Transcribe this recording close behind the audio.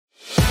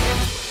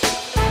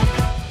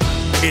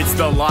It's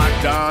the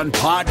Locked On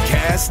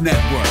Podcast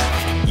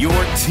Network, your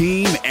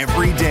team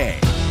every day.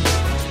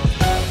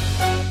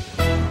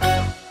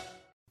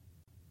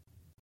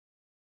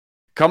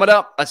 Coming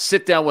up, a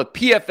sit-down with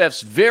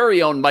PFF's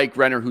very own Mike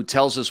Renner, who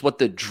tells us what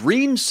the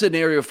dream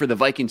scenario for the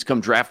Vikings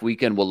come draft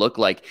weekend will look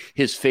like,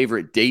 his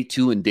favorite day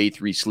 2 and day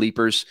 3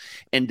 sleepers,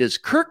 and does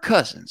Kirk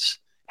Cousins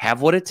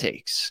have what it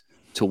takes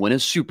to win a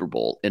Super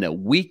Bowl in a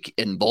weak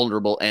and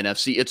vulnerable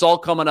NFC? It's all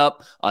coming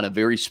up on a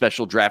very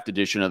special draft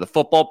edition of the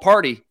Football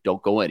Party.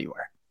 Don't go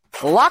anywhere.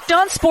 Locked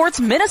On Sports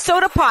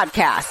Minnesota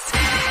Podcast.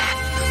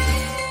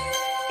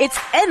 It's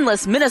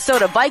endless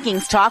Minnesota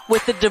Vikings talk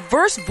with the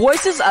diverse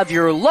voices of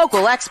your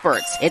local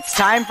experts. It's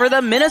time for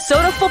the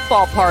Minnesota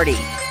Football Party.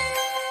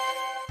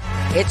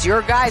 It's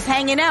your guys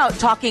hanging out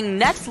talking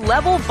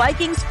next-level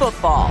Vikings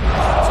football.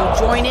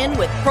 So join in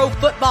with Pro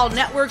Football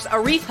Network's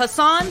Arif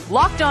Hassan,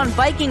 Locked On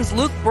Vikings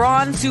Luke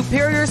Braun,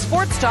 Superior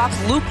Sports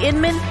Talk's Luke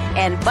Inman,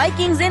 and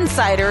Vikings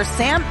insider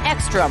Sam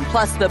Ekstrom,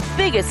 plus the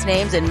biggest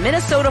names in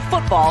Minnesota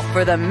football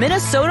for the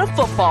Minnesota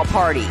Football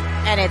Party.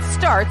 And it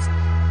starts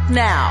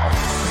now.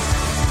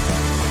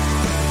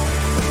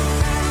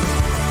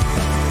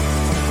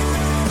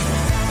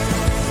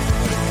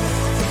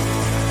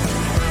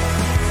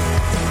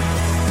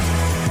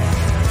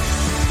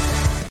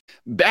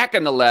 Back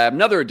in the lab,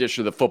 another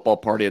edition of the Football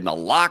Party in the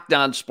Locked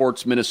On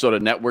Sports Minnesota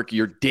Network,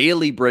 your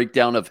daily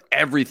breakdown of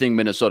everything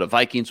Minnesota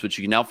Vikings, which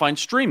you can now find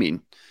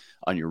streaming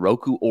on your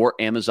Roku or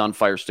Amazon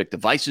Fire Stick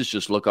devices.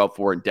 Just look out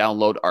for and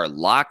download our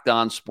Locked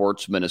On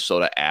Sports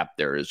Minnesota app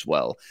there as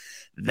well.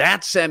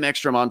 That's Sam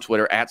Ekstrom on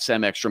Twitter, at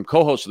Sam Ekstrom,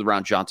 co-host of the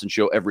Ron Johnson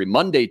Show every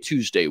Monday,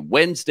 Tuesday,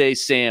 Wednesday.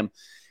 Sam,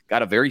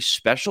 got a very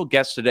special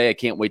guest today I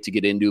can't wait to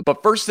get into.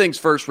 But first things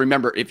first,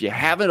 remember, if you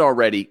haven't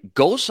already,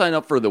 go sign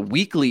up for the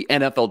weekly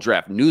NFL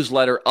Draft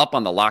newsletter up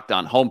on the Locked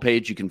On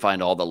homepage. You can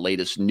find all the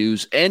latest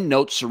news and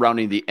notes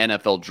surrounding the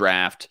NFL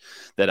Draft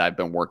that I've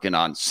been working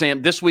on.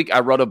 Sam, this week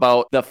I wrote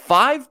about the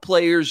 5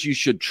 players you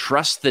should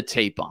trust the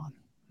tape on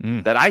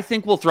that I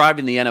think will thrive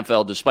in the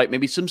NFL despite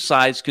maybe some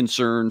size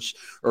concerns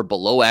or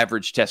below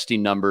average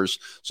testing numbers.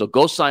 So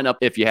go sign up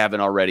if you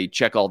haven't already.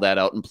 Check all that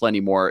out and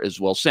plenty more as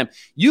well. Sam,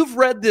 you've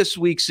read this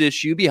week's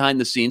issue behind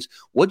the scenes.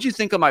 What'd you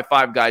think of my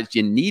 5 guys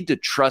you need to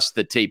trust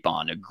the tape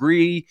on?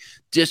 Agree,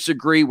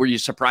 disagree? Were you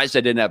surprised I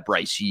didn't have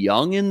Bryce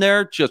Young in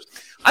there?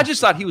 I just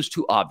thought he was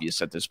too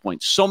obvious at this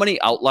point. So many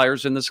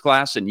outliers in this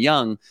class, and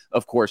Young,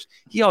 of course,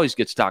 he always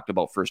gets talked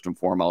about first and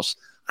foremost.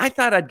 I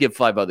thought I'd give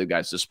 5 other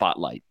guys the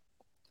spotlight.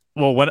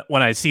 Well,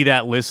 when I see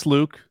that list,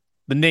 Luke,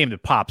 the name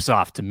that pops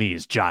off to me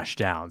is Josh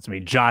Downs. I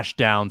mean, Josh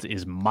Downs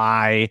is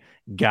my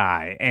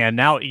guy. And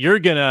now you're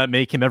going to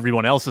make him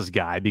everyone else's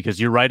guy because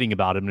you're writing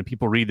about him and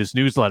people read this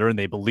newsletter and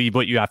they believe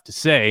what you have to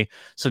say.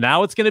 So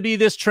now it's going to be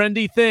this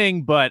trendy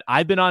thing, but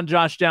I've been on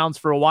Josh Downs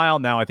for a while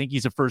now. I think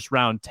he's a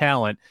first-round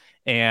talent,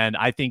 and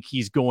I think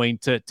he's going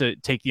to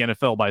take the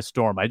NFL by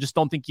storm. I just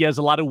don't think he has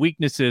a lot of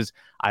weaknesses.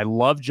 I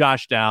love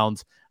Josh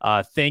Downs.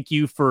 Thank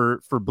you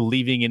for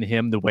believing in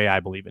him the way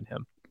I believe in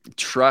him.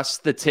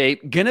 Trust the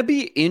tape. Gonna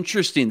be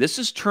interesting. This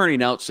is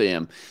turning out,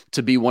 Sam,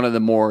 to be one of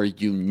the more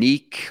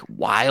unique,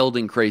 wild,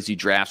 and crazy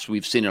drafts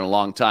we've seen in a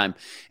long time.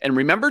 And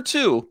remember,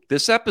 too,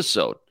 this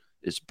episode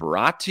is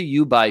brought to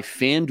you by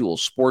FanDuel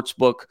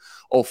Sportsbook,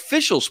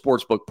 official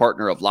sportsbook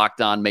partner of Locked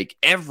On. Make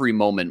every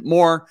moment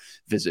more.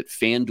 Visit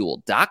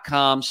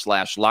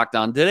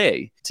FanDuel.com/LockedOn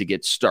today to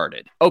get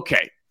started.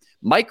 Okay.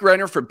 Mike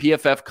Renner from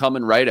PFF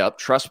coming right up.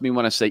 Trust me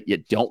when I say you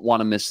don't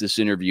want to miss this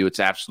interview. It's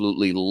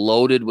absolutely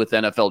loaded with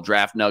NFL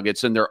draft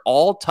nuggets, and they're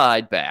all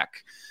tied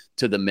back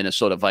to the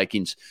Minnesota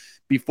Vikings.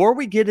 Before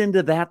we get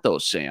into that, though,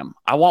 Sam,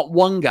 I want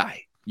one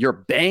guy you're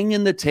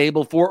banging the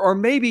table for, or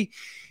maybe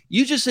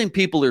you just think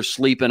people are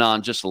sleeping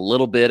on just a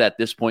little bit at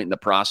this point in the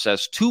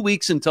process. 2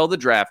 weeks until the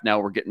draft.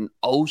 Now we're getting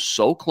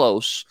so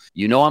close.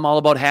 You know I'm all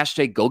about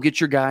hashtag go get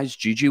your guys,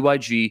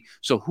 GGYG.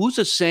 So who's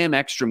a Sam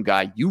Ekstrom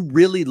guy you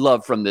really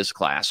love from this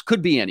class?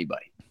 Could be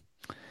anybody.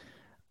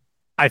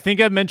 I think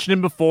I've mentioned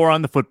him before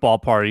on the Football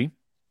Party,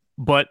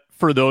 but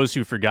for those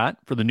who forgot,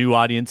 for the new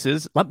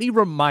audiences, let me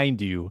remind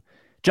you,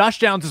 Josh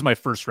Downs is my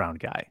first round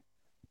guy,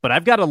 but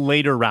I've got a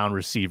later round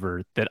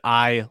receiver that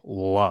I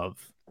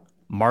love.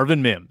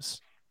 Marvin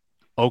Mims.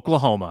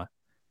 Oklahoma.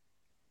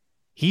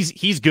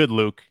 He's good,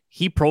 Luke.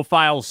 He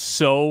profiles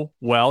so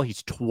well.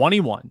 He's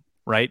 21,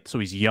 right? So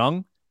he's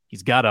young.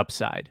 He's got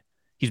upside.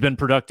 He's been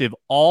productive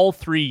all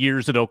 3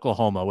 years at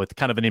Oklahoma with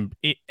kind of an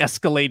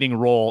escalating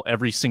role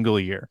every single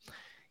year.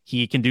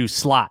 He can do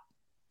slot.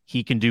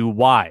 He can do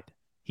wide.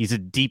 He's a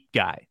deep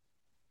guy.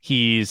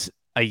 He's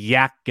a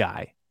yak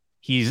guy.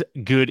 He's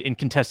good in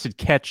contested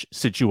catch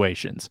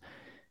situations.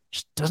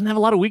 Just doesn't have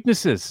a lot of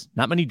weaknesses.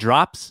 Not many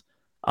drops.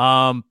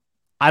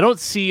 I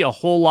don't see a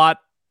whole lot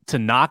to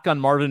knock on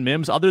Marvin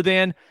Mims other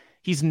than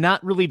he's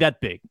not really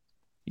that big.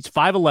 He's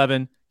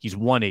 5'11". He's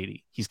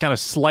 180. He's kind of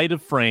slight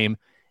of frame,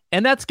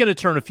 and that's going to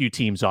turn a few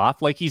teams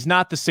off. Like, he's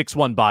not the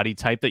 6'1" body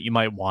type that you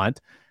might want,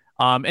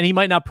 and he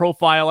might not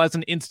profile as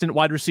an instant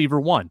wide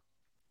receiver 1.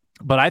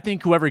 But I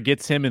think whoever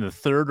gets him in the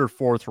 3rd or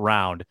 4th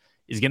round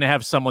is going to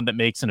have someone that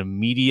makes an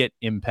immediate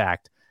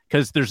impact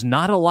because there's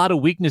not a lot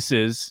of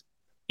weaknesses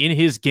in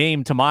his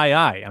game to my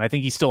eye, and I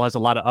think he still has a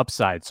lot of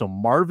upside. So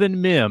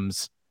Marvin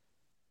Mims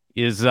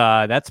is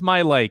that's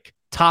my like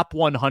top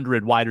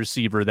 100 wide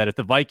receiver that if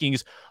the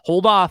Vikings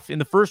hold off in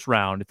the first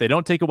round, if they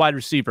don't take a wide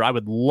receiver, I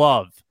would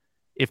love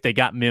if they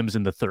got Mims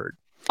in the third.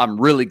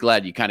 I'm really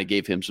glad you kind of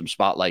gave him some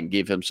spotlight and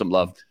gave him some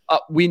love.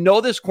 We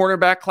know this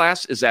cornerback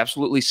class is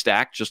absolutely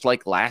stacked, just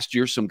like last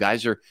year. Some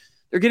guys they're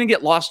going to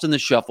get lost in the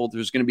shuffle.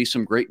 There's going to be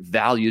some great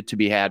value to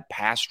be had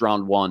past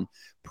round one.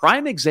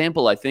 Prime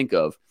example I think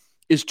of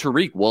is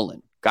Tariq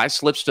Woolen. Guy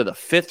slips to the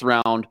 5th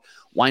round,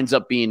 winds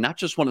up being not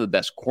just one of the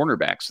best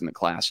cornerbacks in the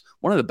class,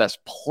 one of the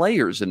best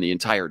players in the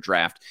entire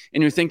draft.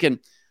 And you're thinking,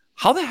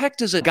 how the heck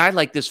does a guy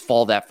like this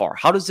fall that far?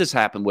 How does this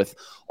happen with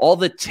all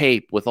the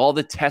tape, with all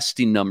the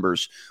testing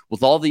numbers,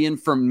 with all the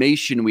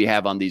information we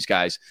have on these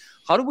guys?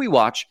 How do we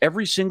watch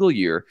every single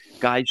year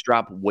guys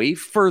drop way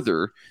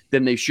further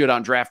than they should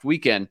on draft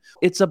weekend?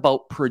 It's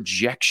about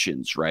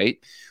projections, right?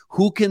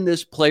 Who can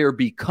this player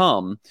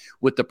become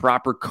with the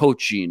proper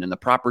coaching and the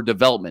proper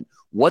development?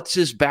 What's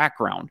his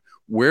background?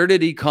 Where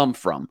did he come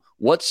from?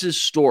 What's his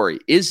story?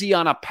 Is he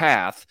on a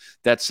path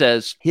that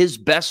says his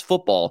best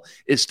football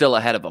is still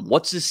ahead of him?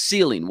 What's his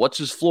ceiling? What's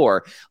his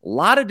floor? A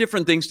lot of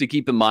different things to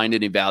keep in mind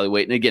and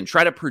evaluate. And again,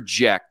 try to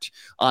project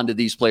onto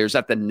these players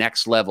at the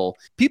next level.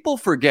 People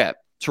forget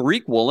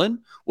Tariq Woolen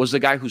was the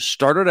guy who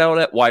started out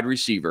at wide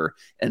receiver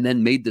and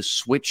then made the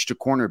switch to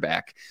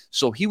cornerback.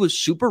 So he was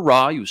super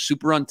raw. He was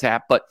super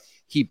untapped, but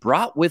he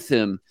brought with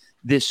him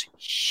this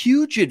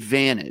huge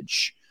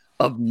advantage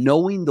of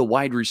knowing the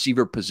wide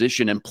receiver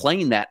position and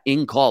playing that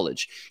in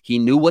college. He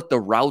knew what the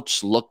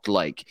routes looked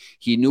like.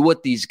 He knew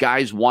what these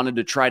guys wanted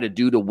to try to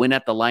do to win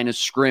at the line of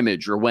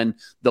scrimmage or when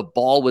the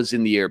ball was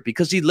in the air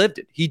because he lived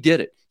it. He did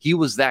it. He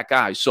was that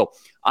guy. So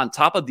on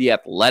top of the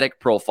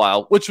athletic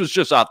profile, which was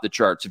just off the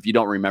charts, if you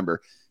don't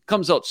remember,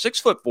 comes out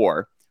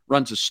 6'4",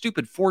 runs a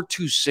stupid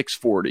 4.2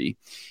 640.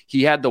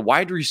 He had the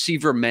wide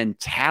receiver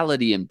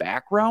mentality and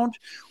background,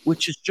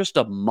 which is just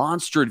a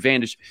monster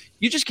advantage.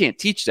 You just can't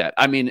teach that.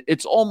 I mean,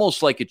 it's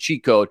almost like a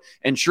cheat code.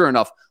 And sure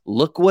enough,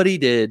 look what he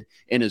did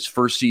in his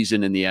first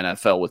season in the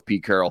NFL with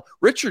Pete Carroll.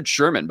 Richard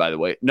Sherman, by the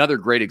way, another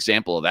great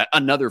example of that.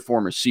 Another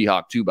former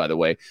Seahawk, too, by the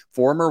way.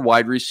 Former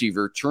wide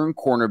receiver turned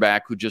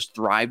cornerback who just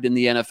thrived in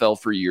the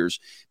NFL for years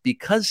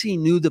because he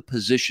knew the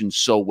position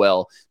so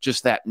well,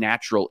 just that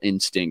natural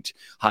instinct,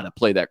 how to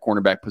play that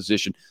cornerback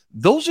position.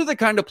 Those are the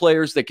kind of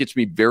players that gets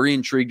me very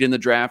intrigued in the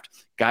draft.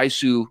 Guys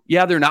who,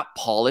 yeah, they're not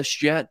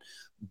polished yet,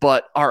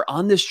 but are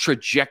on this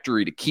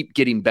trajectory to keep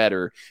getting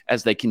better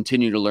as they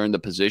continue to learn the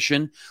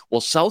position.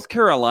 Well, South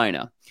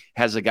Carolina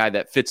has a guy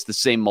that fits the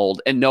same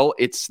mold. And no,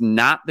 it's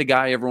not the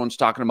guy everyone's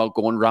talking about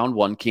going round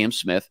one, Cam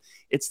Smith.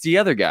 It's the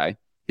other guy,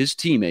 his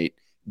teammate,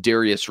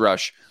 Darius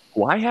Rush,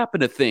 who I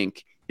happen to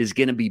think is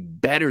going to be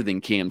better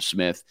than Cam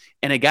Smith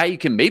and a guy you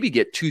can maybe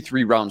get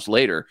 2-3 rounds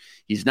later.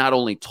 He's not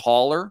only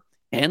taller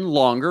and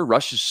longer.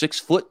 Rush is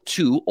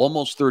 6'2",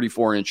 almost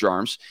 34-inch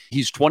arms.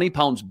 He's 20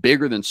 pounds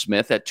bigger than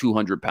Smith at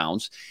 200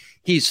 pounds.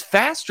 He's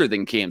faster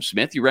than Cam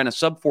Smith. He ran a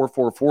sub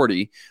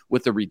 4.40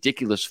 with a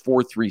ridiculous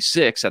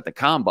 4.36 at the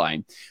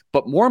combine.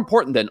 But more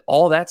important than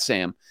all that,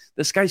 Sam,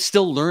 this guy's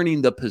still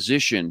learning the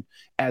position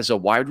as a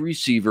wide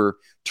receiver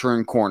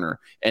turn corner.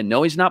 And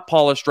no, he's not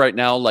polished right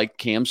now like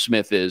Cam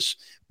Smith is,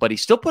 but he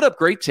still put up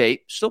great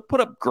tape, still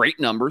put up great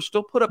numbers,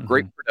 still put up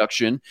great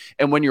production.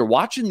 And when you're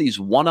watching these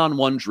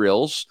one-on-one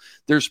drills,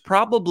 there's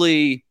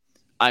probably,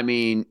 I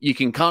mean, you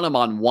can count them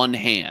on one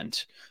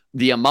hand,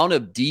 the amount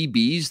of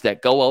DBs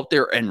that go out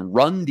there and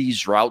run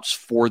these routes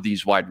for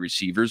these wide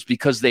receivers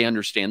because they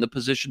understand the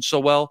position so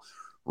well.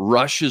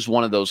 Rush is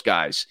one of those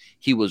guys.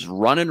 He was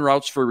running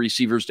routes for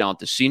receivers down at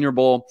the Senior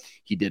Bowl.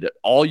 He did it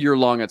all year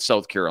long at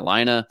South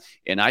Carolina.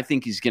 And I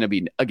think he's going to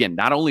be, again,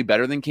 not only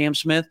better than Cam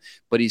Smith,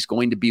 but he's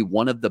going to be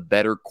one of the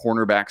better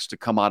cornerbacks to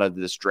come out of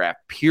this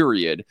draft,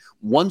 period.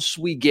 Once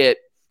we get,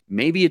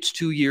 maybe it's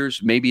 2 years,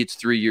 maybe it's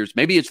 3 years,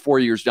 maybe it's 4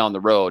 years down the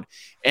road,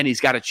 and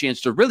he's got a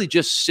chance to really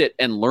just sit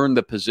and learn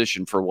the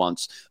position for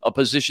once, a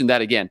position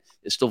that, again,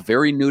 is still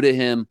very new to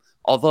him,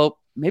 although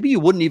maybe you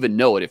wouldn't even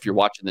know it if you're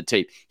watching the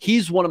tape.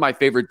 He's one of my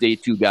favorite day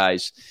two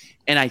guys,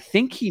 and I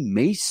think he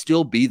may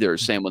still be there,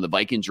 Sam, when the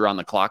Vikings are on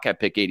the clock at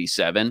pick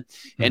 87.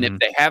 And if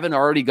they haven't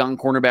already gone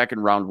cornerback in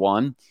round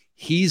one,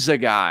 he's a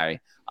guy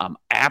I'm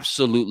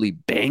absolutely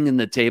banging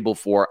the table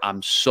for.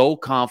 I'm so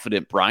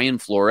confident Brian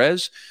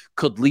Flores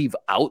could leave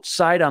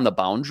outside on the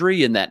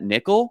boundary in that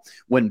nickel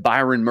when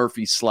Byron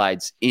Murphy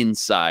slides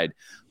inside.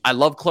 I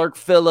love Clark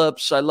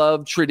Phillips. I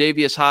love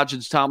Tre'Davious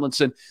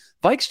Hodgins-Tomlinson.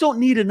 Vikes don't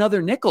need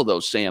another nickel, though,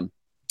 Sam.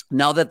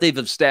 Now that they've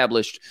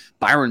established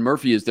Byron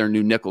Murphy is their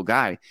new nickel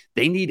guy,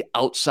 they need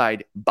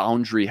outside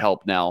boundary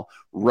help now.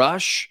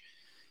 Rush,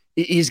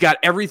 he's got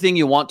everything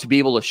you want to be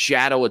able to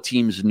shadow a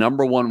team's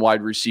number one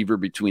wide receiver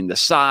between the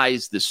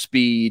size, the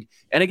speed,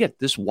 and again,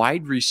 this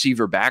wide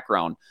receiver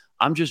background.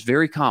 I'm just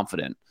very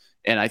confident,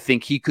 and I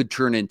think he could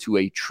turn into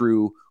a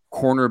true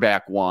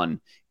cornerback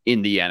one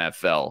in the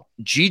NFL.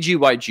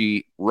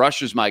 GGYG,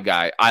 Rush is my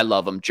guy. I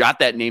love him. Jot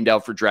that name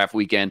down for draft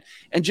weekend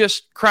and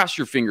just cross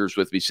your fingers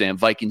with me, Sam.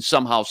 Vikings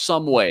somehow,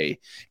 some way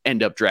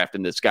end up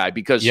drafting this guy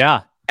because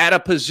at a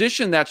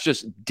position that's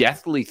just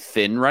deathly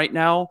thin right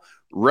now,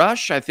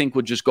 Rush, I think,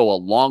 would just go a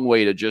long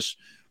way to just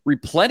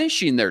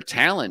replenishing their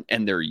talent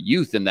and their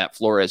youth in that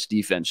Flores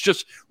defense.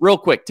 Just real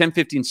quick, 10,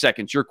 15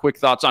 seconds, your quick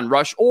thoughts on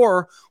Rush,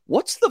 or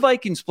what's the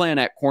Vikings plan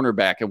at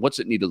cornerback and what's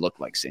it need to look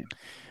like, Sam?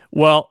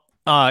 Well,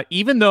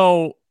 even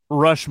though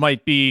Rush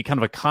might be kind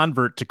of a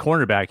convert to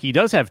cornerback, he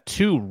does have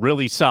 2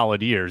 really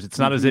solid years. It's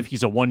not as if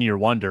he's a one-year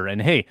wonder.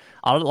 And hey,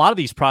 a lot of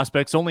these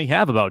prospects only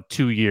have about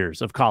 2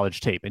 years of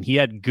college tape, and he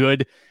had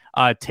good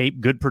tape,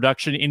 good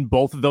production in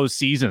both of those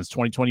seasons,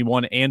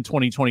 2021 and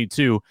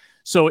 2022.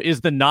 So is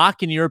the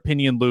knock, in your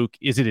opinion, Luke,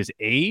 is it his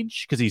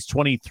age? Because he's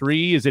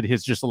 23? Is it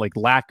his just like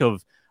lack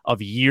of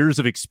years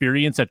of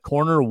experience at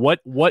corner? What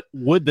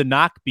would the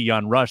knock be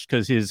on Rush?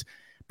 Because his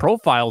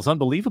profile is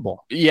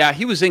unbelievable. Yeah,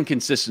 he was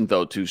inconsistent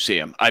though too,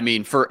 Sam. I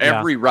mean, for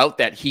every route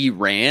that he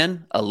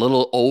ran, a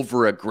little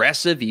over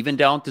aggressive, even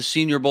down to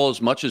Senior Bowl,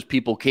 as much as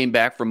people came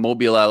back from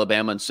Mobile,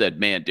 Alabama and said,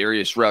 man,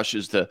 Darius Rush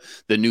is the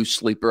new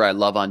sleeper I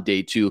love on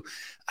day 2.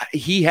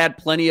 He had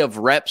plenty of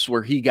reps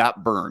where he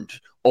got burned,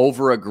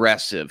 over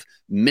aggressive,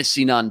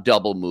 missing on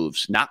double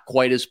moves, not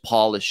quite as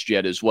polished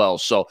yet as well.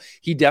 So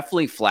he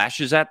definitely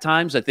flashes at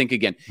times. I think,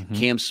 again,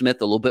 Cam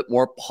Smith, a little bit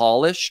more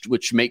polished,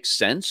 which makes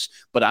sense.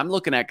 But I'm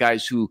looking at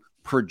guys who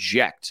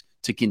project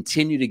to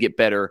continue to get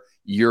better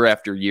year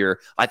after year.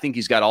 I think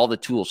he's got all the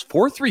tools.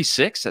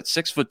 4.36 at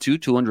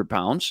 6'2", 200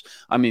 pounds.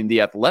 I mean,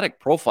 the athletic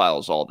profile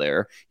is all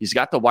there. He's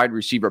got the wide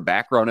receiver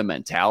background and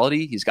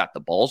mentality. He's got the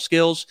ball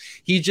skills.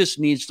 He just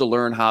needs to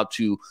learn how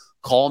to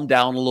calm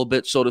down a little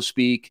bit, so to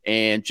speak,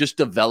 and just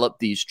develop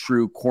these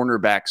true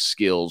cornerback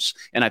skills.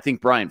 And I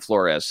think Brian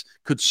Flores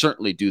could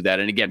certainly do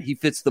that. And again, he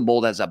fits the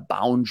mold as a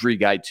boundary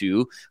guy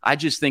too. I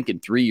just think in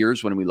 3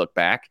 years, when we look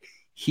back,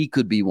 he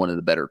could be one of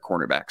the better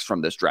cornerbacks from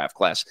this draft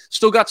class.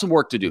 Still got some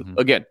work to do.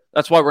 Again,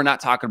 that's why we're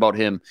not talking about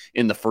him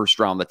in the first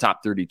round, the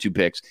top 32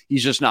 picks.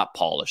 He's just not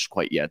polished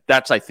quite yet.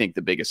 That's, I think,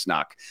 the biggest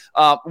knock.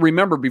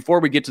 Remember, before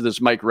we get to this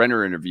Mike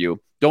Renner interview,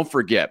 don't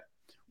forget,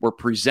 we're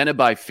presented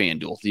by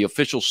FanDuel, the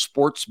official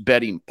sports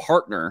betting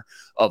partner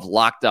of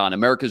Locked On,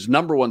 America's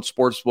 #1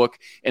 sportsbook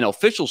and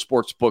official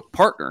sportsbook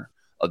partner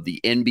of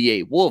the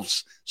NBA.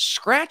 Wolves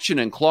scratching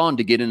and clawing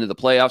to get into the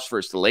playoffs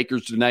versus the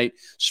Lakers tonight.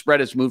 Spread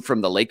has moved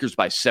from the Lakers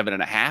by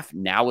 7.5.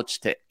 Now it's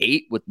to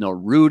 8 with no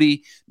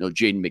Rudy, no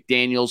Jaden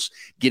McDaniels.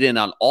 Get in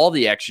on all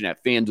the action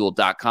at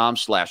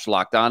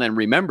FanDuel.com/LockedOn. And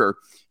remember,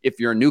 if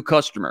you're a new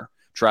customer,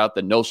 try out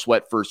the no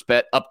sweat first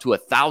bet up to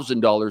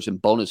 $1,000 in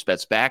bonus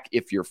bets back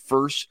if your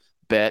first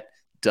bet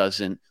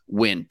doesn't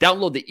win.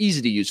 Download the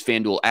easy-to-use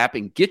FanDuel app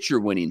and get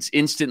your winnings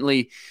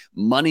instantly.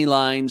 Money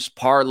lines,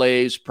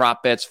 parlays,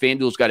 prop bets.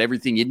 FanDuel's got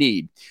everything you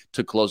need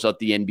to close out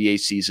the NBA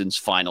season's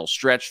final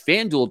stretch.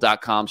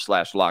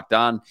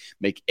 FanDuel.com/LockedOn.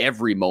 Make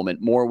every moment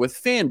more with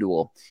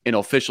FanDuel, an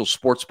official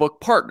sportsbook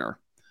partner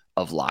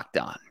of Locked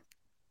On.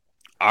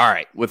 All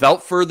right,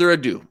 without further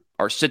ado,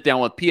 our sit-down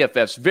with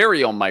PFF's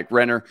very own Mike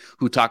Renner,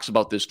 who talks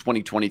about this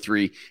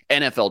 2023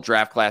 NFL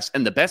draft class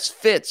and the best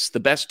fits, the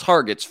best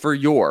targets for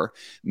your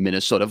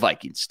Minnesota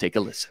Vikings. Take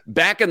a listen.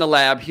 Back in the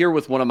lab here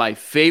with one of my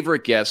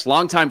favorite guests,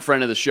 longtime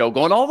friend of the show,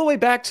 going all the way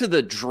back to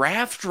the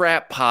Draft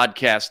Wrap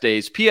podcast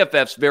days,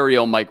 PFF's very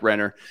own Mike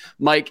Renner.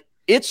 Mike,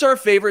 it's our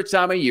favorite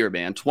time of year,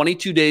 man.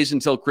 22 days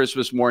until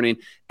Christmas morning.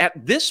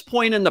 At this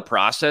point in the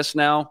process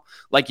now,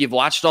 like you've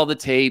watched all the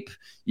tape,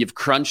 you've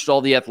crunched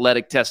all the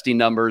athletic testing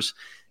numbers.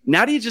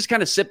 Now do you just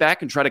kind of sit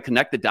back and try to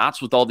connect the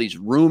dots with all these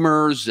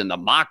rumors and the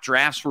mock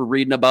drafts we're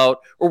reading about?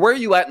 Or where are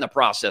you at in the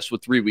process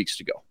with 3 weeks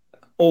to go?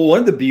 Well, one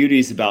of the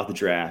beauties about the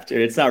draft, and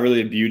it's not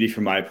really a beauty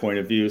from my point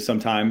of view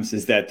sometimes,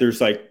 is that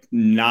there's like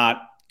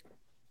not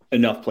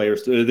enough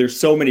players. There's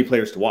so many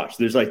players to watch.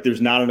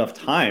 There's not enough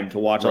time to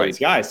watch all these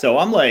guys. So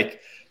I'm like,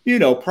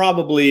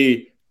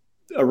 probably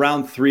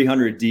around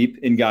 300 deep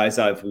in guys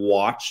I've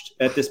watched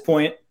at this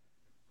point.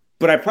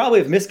 But I probably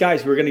have missed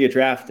guys who are going to get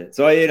drafted.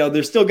 So,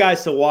 there's still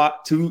guys to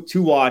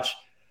watch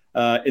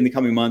in the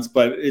coming months,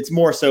 but it's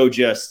more so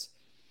just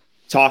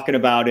talking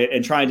about it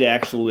and trying to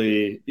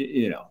actually,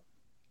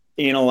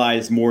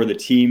 analyze more the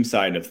team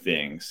side of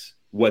things.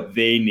 What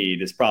they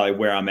need is probably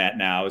where I'm at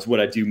now, is what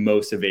I do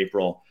most of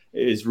April,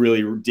 is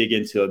really dig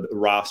into the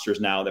rosters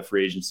now that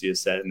free agency is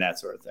set and that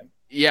sort of thing.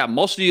 Yeah,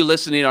 most of you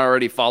listening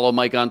already follow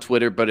Mike on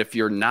Twitter, but if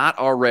you're not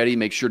already,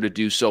 make sure to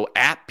do so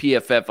at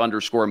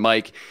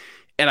PFF_Mike.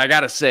 And I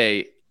got to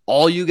say,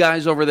 all you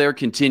guys over there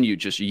continue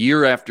just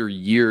year after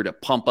year to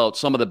pump out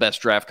some of the best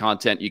draft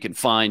content you can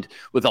find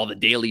with all the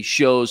daily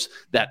shows,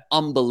 that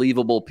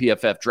unbelievable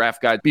PFF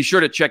draft guide. Be sure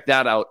to check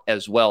that out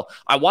as well.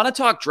 I want to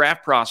talk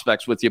draft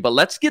prospects with you, but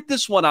let's get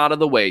this one out of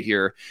the way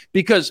here,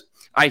 because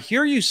I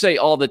hear you say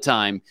all the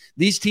time,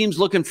 these teams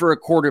looking for a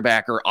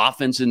quarterback or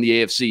offense in the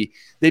AFC,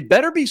 they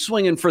better be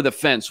swinging for the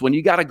fence when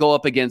you got to go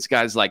up against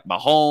guys like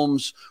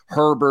Mahomes,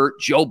 Herbert,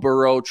 Joe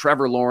Burrow,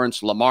 Trevor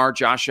Lawrence, Lamar,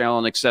 Josh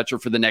Allen, etc.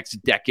 for the next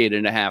decade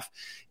and a half.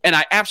 And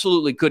I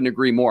absolutely couldn't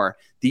agree more.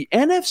 The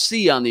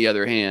NFC, on the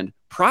other hand,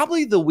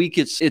 probably the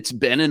weakest it's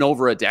been in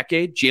over a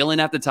decade. Jalen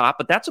at the top,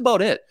 but that's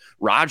about it.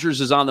 Rodgers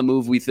is on the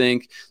move, we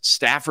think.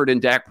 Stafford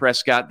and Dak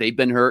Prescott, they've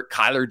been hurt.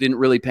 Kyler didn't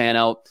really pan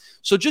out.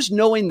 So just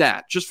knowing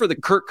that, just for the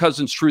Kirk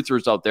Cousins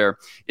truthers out there,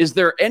 is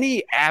there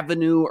any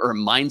avenue or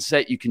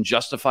mindset you can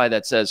justify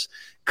that says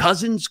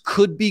Cousins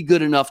could be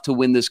good enough to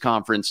win this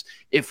conference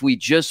if we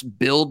just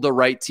build the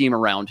right team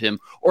around him?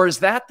 Or is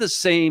that the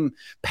same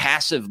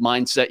passive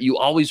mindset you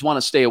always want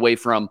to stay away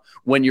from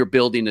when you're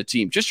building a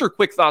team? Just your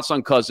quick thoughts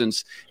on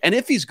Cousins and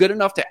if he's good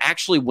enough to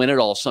actually win it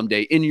all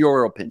someday, in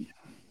your opinion.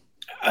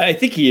 I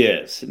think he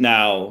is.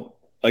 Now,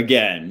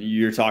 again,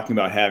 you're talking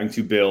about having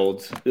to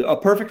build a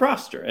perfect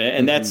roster,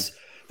 and that's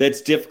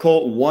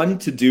difficult, one,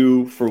 to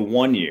do for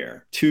 1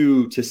 year,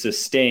 two, to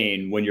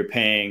sustain when you're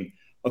paying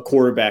a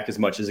quarterback as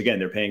much as, again,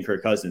 they're paying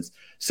Kirk Cousins.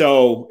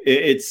 So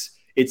it's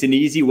an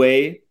easy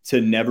way to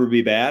never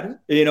be bad,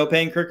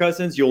 paying Kirk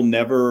Cousins. You'll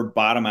never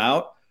bottom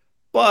out.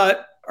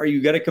 But are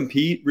you going to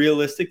compete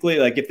realistically?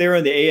 Like, if they're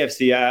in the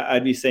AFC,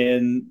 I'd be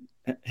saying,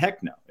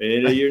 heck no.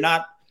 You're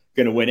not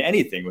going to win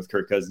anything with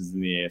Kirk Cousins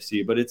in the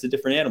AFC, but it's a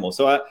different animal.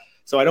 So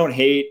I don't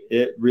hate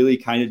it, really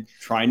kind of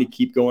trying to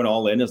keep going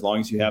all in as long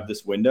as you have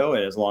this window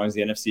and as long as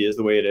the NFC is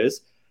the way it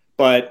is.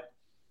 But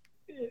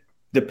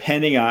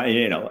depending on,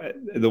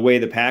 the way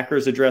the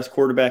Packers address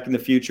quarterback in the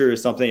future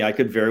is something I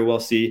could very well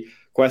see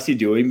Kwesi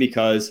doing,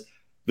 because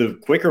the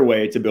quicker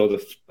way to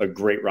build a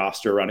great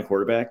roster around a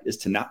quarterback is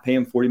to not pay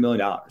him $40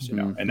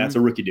 million, and that's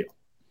a rookie deal.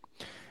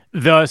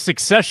 The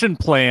succession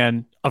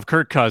plan of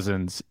Kirk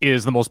Cousins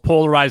is the most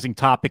polarizing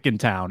topic in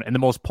town, and the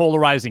most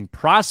polarizing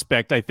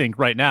prospect, I think,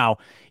 right now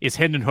is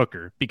Hendon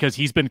Hooker, because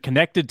he's been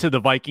connected to the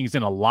Vikings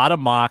in a lot of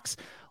mocks.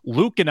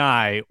 Luke and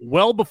I,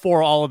 well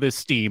before all of this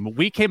steam,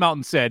 we came out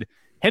and said,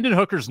 Hendon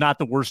Hooker's not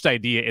the worst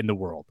idea in the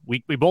world.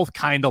 We both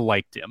kind of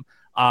liked him.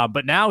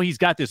 But now he's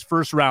got this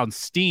first-round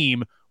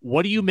steam.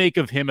 What do you make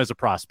of him as a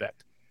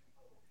prospect?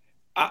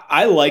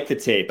 I like the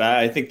tape.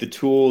 I think the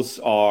tools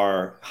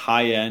are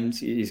high end.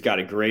 He's got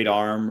a great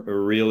arm, a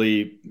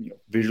really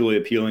visually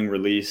appealing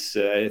release.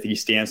 I think he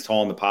stands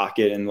tall in the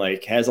pocket and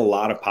has a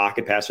lot of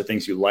pocket passer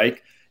things you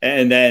like,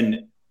 and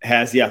then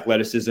has the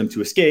athleticism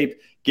to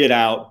escape, get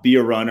out, be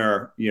a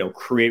runner,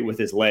 create with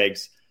his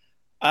legs.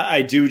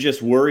 I do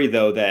just worry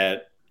though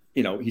that,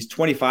 he's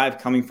 25,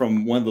 coming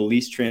from one of the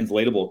least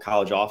translatable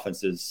college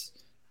offenses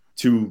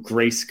to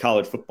grace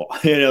college football.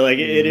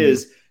 It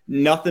is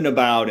nothing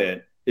about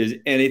it is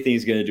anything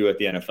he's going to do at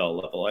the NFL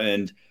level.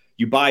 And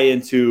you buy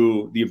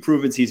into the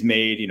improvements he's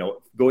made,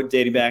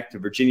 dating back to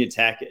Virginia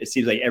Tech. It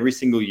seems like every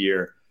single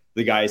year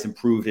the guy has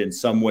improved in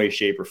some way,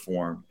 shape, or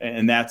form.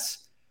 And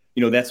that's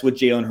what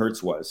Jalen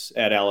Hurts was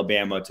at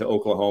Alabama to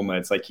Oklahoma.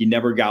 It's like he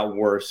never got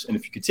worse. And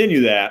if you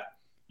continue that,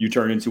 you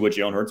turn into what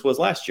Jalen Hurts was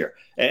last year.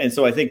 And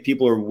so I think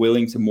people are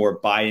willing to more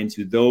buy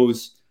into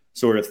those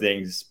sort of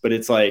things. But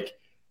it's like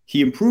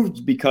he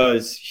improved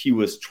because he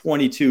was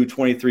 22,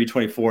 23,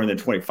 24, and then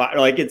 25.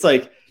 It's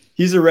like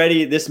he's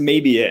already, this may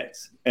be it.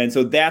 And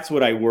so that's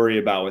what I worry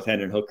about with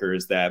Hendon Hooker,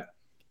 is that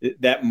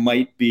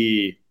might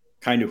be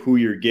kind of who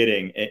you're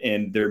getting.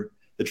 And the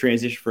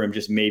transition for him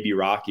just may be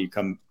rocky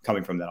coming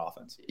from that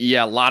offense.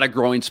 Yeah, a lot of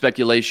growing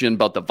speculation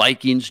about the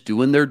Vikings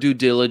doing their due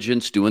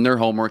diligence, doing their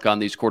homework on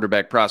these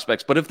quarterback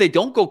prospects. But if they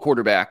don't go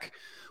quarterback,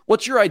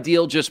 what's your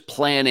ideal just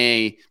plan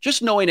A,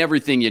 just knowing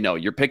everything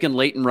You're picking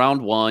late in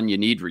round one. You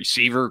need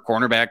receiver,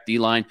 cornerback,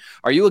 D-line.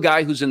 Are you a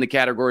guy who's in the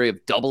category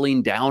of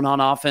doubling down on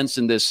offense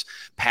in this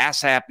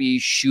pass-happy,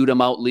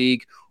 shoot-'em-out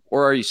league?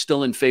 Or are you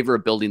still in favor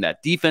of building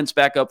that defense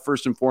back up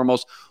first and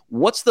foremost?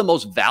 What's the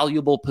most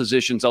valuable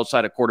positions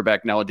outside of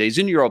quarterback nowadays,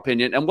 in your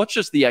opinion? And what's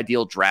just the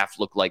ideal draft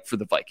look like for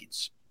the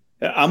Vikings?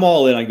 I'm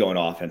all in on going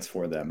offense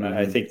for them.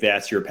 I think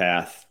that's your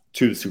path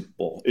to the Super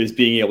Bowl, is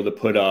being able to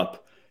put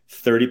up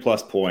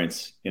 30-plus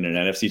points in an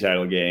NFC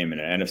title game, in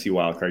an NFC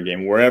wildcard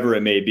game, wherever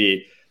it may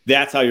be.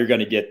 That's how you're going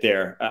to get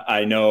there.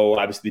 I know,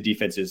 obviously, the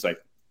defense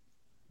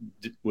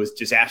was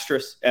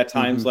disastrous at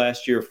times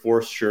last year,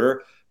 for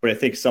sure. But I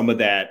think some of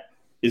that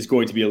is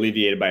going to be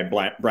alleviated by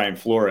Brian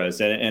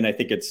Flores. And I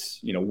think it's,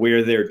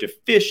 where they're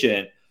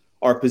deficient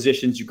are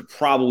positions you could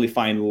probably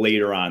find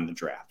later on in the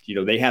draft.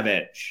 They have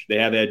edge. They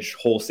have edge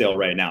wholesale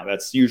right now.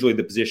 That's usually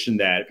the position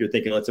that, if you're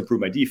thinking, let's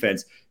improve my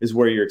defense, is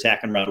where you're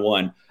attacking round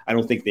one. I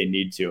don't think they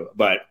need to.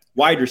 But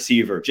wide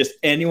receiver, just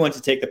anyone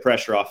to take the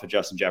pressure off of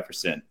Justin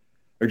Jefferson,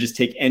 or just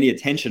take any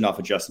attention off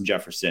of Justin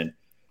Jefferson,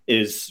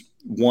 is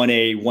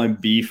 1A,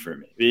 1B for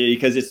me.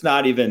 Because it's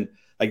not even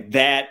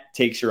that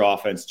takes your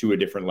offense to a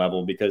different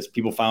level, because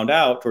people found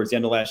out towards the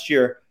end of last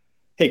year,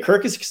 hey,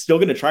 Kirk is still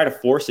going to try to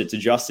force it to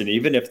Justin,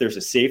 even if there's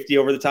a safety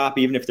over the top,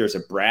 even if there's a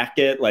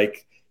bracket.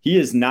 He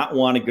does not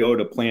want to go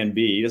to plan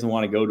B. He doesn't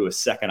want to go to a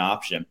second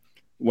option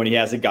when he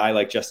has a guy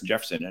like Justin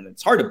Jefferson. And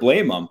it's hard to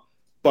blame him,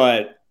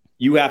 but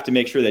you have to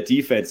make sure that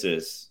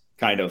defenses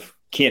kind of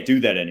can't do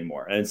that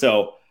anymore. And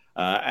so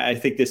I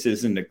think this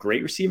isn't a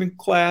great receiving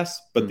class,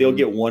 but they'll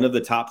get one of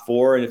the top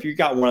 4. And if you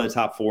got one of the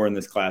top 4 in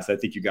this class, I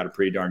think you got a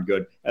pretty darn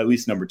good, at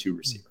least number 2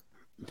 receiver.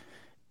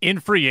 In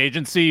free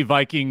agency,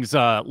 Vikings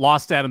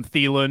lost Adam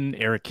Thielen,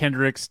 Eric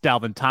Kendricks,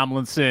 Dalvin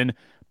Tomlinson,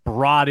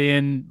 brought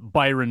in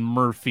Byron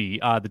Murphy,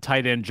 the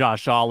tight end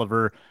Josh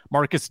Oliver,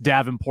 Marcus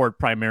Davenport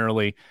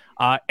primarily.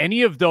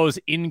 Any of those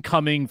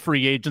incoming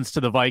free agents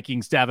to the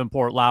Vikings,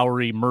 Davenport,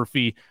 Lowry,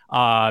 Murphy,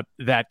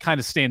 that kind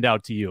of stand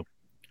out to you?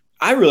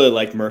 I really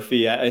like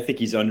Murphy. I think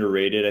he's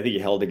underrated. I think he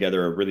held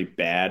together a really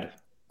bad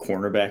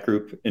cornerback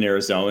group in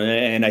Arizona.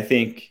 And I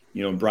think,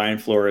 Brian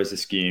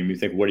Flores' scheme, you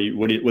think,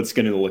 what's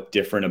going to look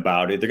different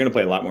about it? They're going to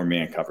play a lot more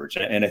man coverage.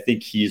 And I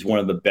think he's one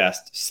of the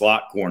best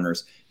slot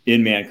corners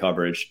in man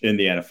coverage in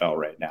the NFL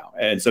right now.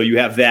 And so you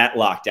have that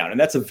locked down, and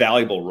that's a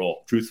valuable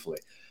role, truthfully,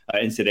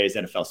 in today's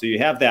NFL. So you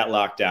have that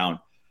locked down.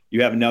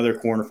 You have another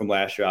corner from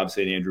last year,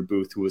 obviously, Andrew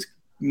Booth, who was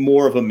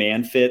more of a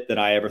man fit than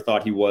I ever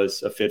thought he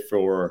was a fit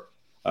for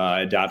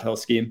a Dontel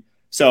scheme.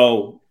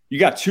 So you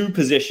got 2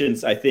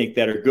 positions, I think,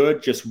 that are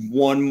good. Just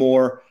one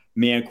more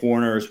man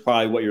corner is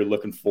probably what you're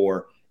looking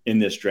for in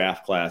this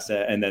draft class.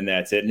 And then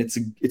that's it.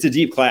 And it's a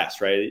deep class,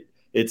 right?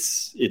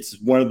 It's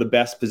one of the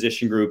best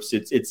position groups.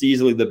 It's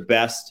easily the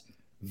best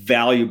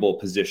valuable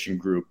position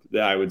group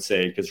that I would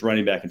say, because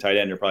running back and tight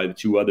end are probably the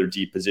 2 other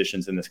deep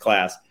positions in this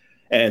class.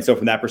 And so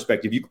from that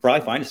perspective, you could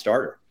probably find a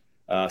starter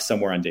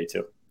somewhere on day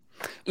 2.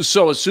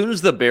 So as soon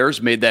as the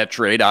Bears made that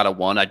trade out of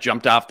 1, I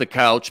jumped off the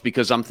couch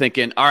because I'm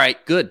thinking, all right,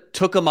 good.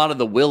 Took them out of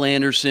the Will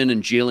Anderson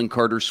and Jalen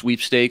Carter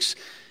sweepstakes.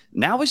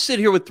 Now we sit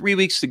here with 3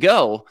 weeks to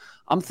go.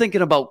 I'm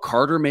thinking about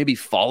Carter maybe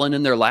falling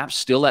in their laps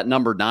still at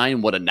number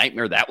 9. What a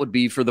nightmare that would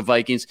be for the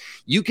Vikings.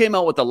 You came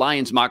out with the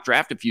Lions mock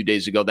draft a few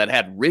days ago that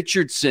had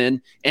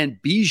Richardson and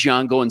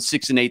Bijan going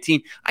 6 and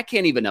 18. I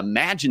can't even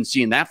imagine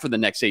seeing that for the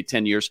next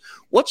 8-10 years.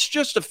 What's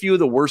just a few of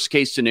the worst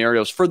case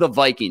scenarios for the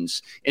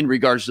Vikings in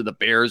regards to the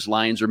Bears,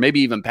 Lions, or maybe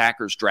even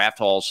Packers draft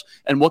hauls?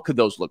 And what could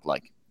those look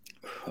like?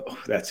 Oh,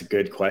 that's a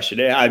good question.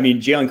 I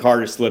mean, Jalen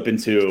Carter slipping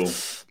to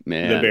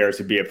the Bears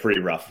would be a pretty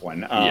rough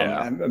one.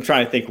 I'm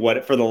trying to think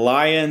what for the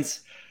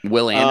Lions.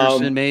 Will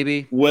Anderson,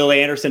 maybe? Will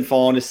Anderson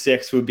falling to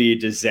 6 would be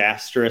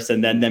disastrous.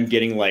 And then them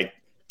getting like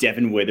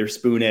Devin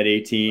Witherspoon at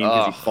 18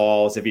 because he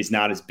falls if he's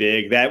not as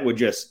big. That would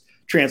just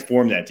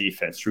transform that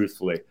defense,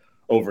 truthfully,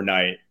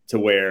 overnight to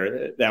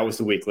where that was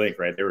the weak link,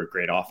 right? They were a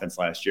great offense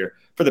last year.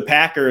 For the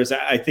Packers,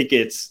 I think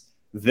it's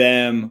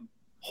them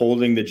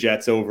holding the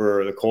Jets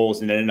over the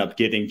Colts and ended up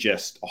getting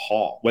just a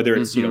haul. Whether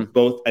it's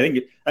both, I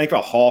think for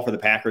a haul for the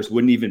Packers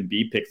wouldn't even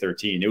be pick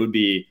 13. It would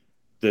be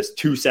the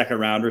 2 second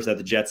rounders that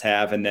the Jets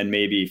have, and then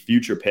maybe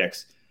future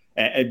picks,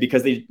 and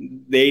because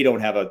they don't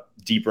have a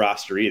deep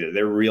roster either.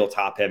 They're real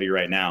top heavy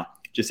right now,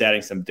 just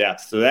adding some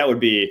depth. So that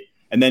would be,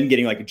 and then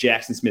getting like a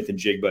Jackson Smith and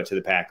Jigba to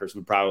the Packers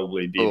would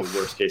probably be the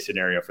worst case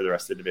scenario for the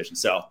rest of the division.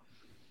 So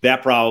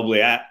that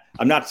probably,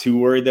 I'm not too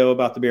worried though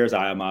about the Bears.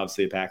 I am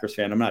obviously a Packers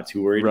fan. I'm not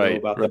too worried though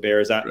about the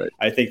Bears.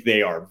 I think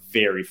they are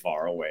very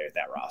far away at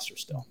that roster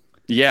still.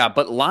 Yeah,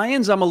 but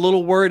Lions, I'm a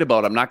little worried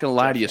about. I'm not going to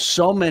lie to you.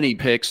 So many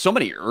picks, so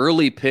many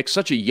early picks,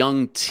 such a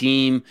young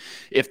team.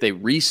 If they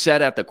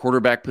reset at the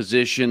quarterback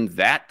position,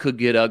 that could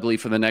get ugly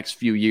for the next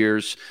few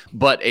years.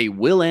 But a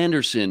Will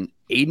Anderson,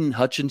 Aiden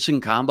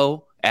Hutchinson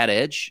combo at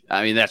edge,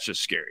 I mean, that's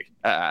just scary.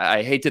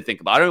 I hate to think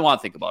about it. I don't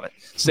want to think about it.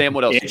 Sam,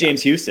 what else? And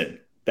James Houston.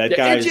 That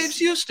guy's James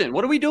Houston.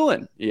 What are we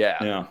doing?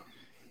 Yeah.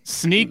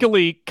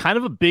 Sneakily, kind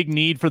of a big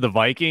need for the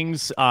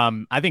Vikings,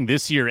 I think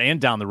this year and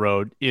down the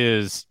road,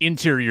 is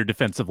interior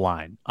defensive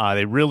line.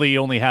 They really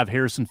only have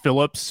Harrison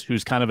Phillips,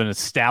 who's kind of an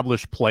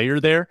established player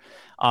there.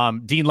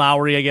 Dean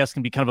Lowry, I guess,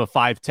 can be kind of a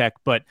 5-tech.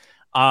 But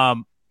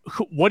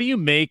what do you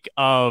make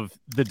of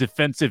the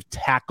defensive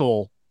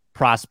tackle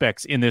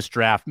prospects in this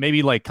draft?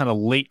 Maybe like kind of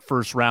late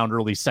first round,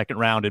 early second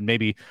round, and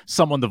maybe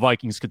someone the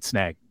Vikings could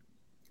snag.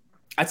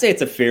 I'd say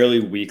it's a fairly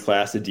weak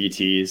class of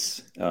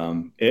DTs,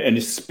 and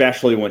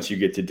especially once you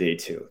get to day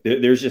 2.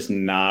 There's just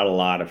not a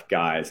lot of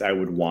guys I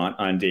would want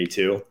on day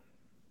 2.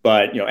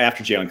 But,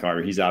 after Jalen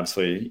Carter, he's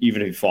obviously,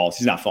 even if he falls,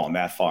 he's not falling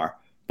that far.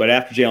 But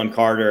after Jalen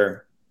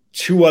Carter,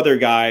 2 other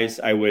guys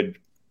I would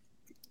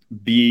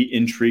be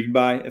intrigued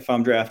by if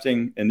I'm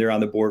drafting, and they're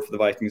on the board for the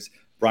Vikings: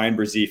 Brian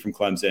Brzee from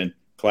Clemson,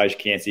 Kalijah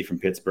Kancey from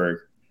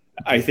Pittsburgh.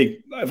 I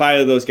think if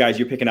either of those guys,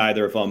 you're picking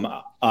either of them,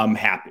 I'm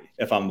happy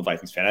if I'm a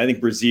Vikings fan. I think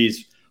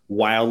Brzee's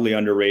wildly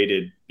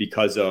underrated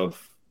because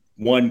of,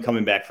 1,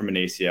 coming back from an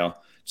ACL,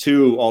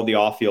 2, all the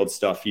off-field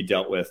stuff he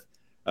dealt with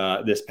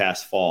this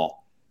past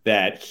fall,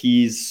 that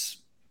he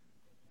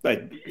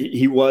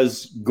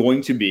was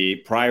going to be,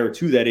 prior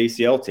to that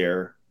ACL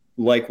tear,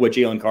 like what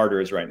Jalen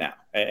Carter is right now.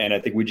 And I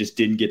think we just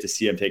didn't get to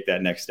see him take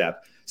that next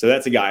step. So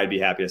that's a guy I'd be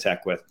happy as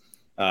heck with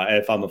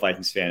if I'm a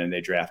Vikings fan and they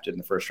drafted in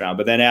the first round.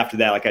 But then after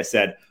that, like I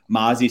said,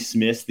 Mozzie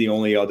Smith's the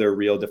only other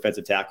real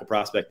defensive tackle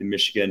prospect in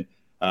Michigan.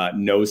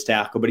 Nose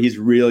tackle, but he's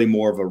really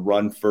more of a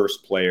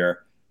run-first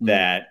player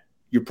that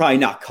you're probably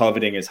not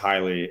coveting as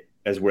highly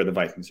as where the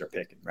Vikings are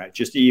picking, right?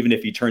 Just even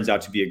if he turns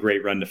out to be a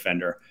great run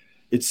defender,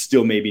 it's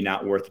still maybe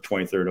not worth the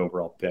 23rd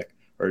overall pick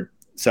or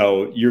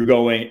So you're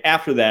going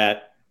after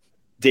that,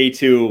 day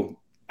 2.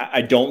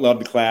 I don't love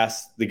the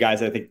class. The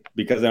guys, I think,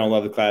 because I don't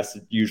love the class,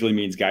 it usually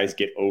means guys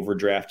get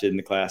overdrafted in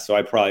the class. So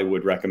I probably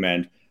would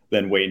recommend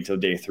then wait until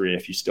day 3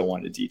 if you still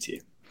want a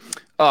DT.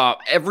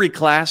 Every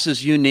class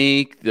is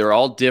unique. They're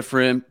all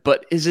different.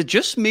 But is it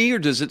just me, or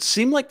does it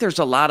seem like there's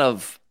a lot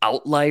of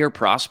outlier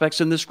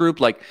prospects in this group?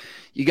 Like,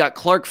 you got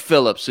Clark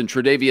Phillips and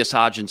Tre'Davious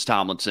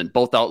Hodgins-Tomlinson,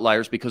 both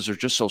outliers because they're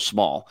just so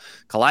small.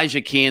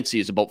 Kalijah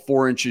Cansey is about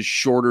 4 inches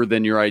shorter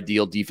than your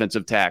ideal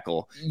defensive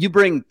tackle. You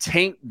bring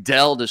Tank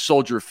Dell to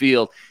Soldier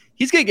Field,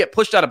 he's going to get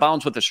pushed out of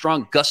bounds with a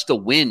strong gust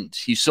of wind.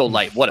 He's so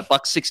light. What,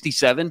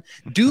 $167?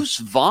 Deuce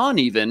Vaughn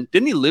even,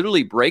 didn't he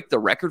literally break the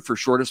record for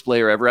shortest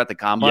player ever at the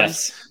Combine?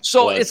 Yes.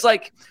 So it's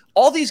like,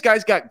 all these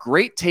guys got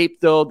great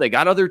tape, though. They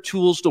got other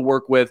tools to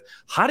work with.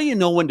 How do you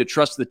know when to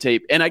trust the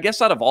tape? And I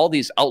guess out of all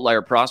these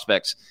outlier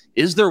prospects,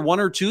 is there one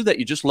or two that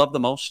you just love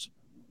the most?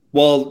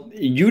 Well,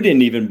 you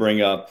didn't even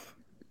bring up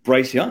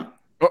Bryce Young.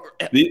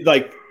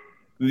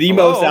 The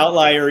most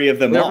outlier of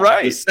them all.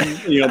 Right.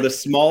 The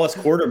smallest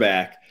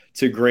quarterback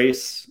to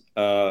grace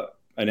an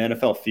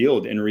NFL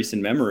field in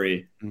recent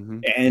memory.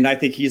 Mm-hmm. And I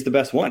think he's the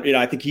best one.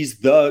 I think he's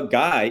the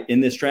guy in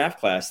this draft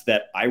class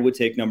that I would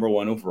take number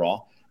 1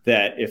 overall.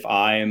 That if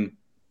I'm,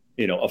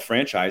 a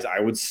franchise,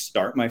 I would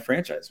start my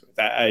franchise with.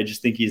 I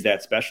just think he's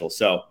that special.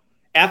 So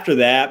after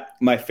that,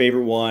 my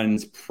favorite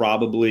one's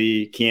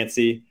probably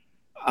Cansey.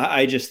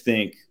 I just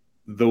think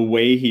the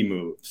way he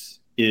moves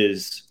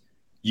is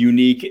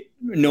unique,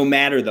 no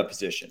matter the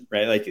position,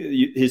 right? Like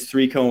his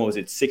 3 cone, was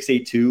it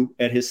 6'8"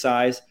 at his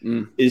size?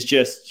 Is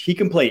just, he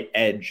can play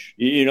edge.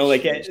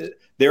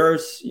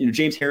 There's,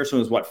 James Harrison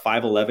was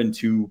 5'11",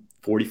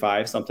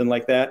 245, something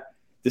like that.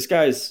 This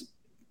guy's,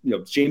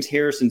 James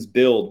Harrison's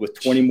build with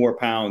 20 more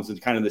pounds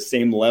and kind of the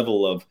same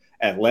level of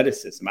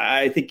athleticism.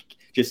 I think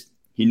just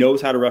he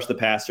knows how to rush the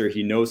passer.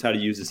 He knows how to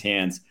use his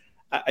hands.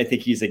 I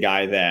think he's a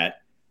guy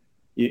that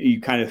you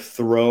kind of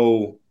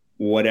throw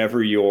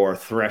whatever your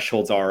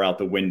thresholds are out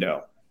the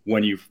window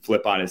when you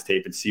flip on his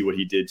tape and see what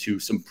he did to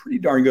some pretty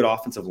darn good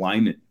offensive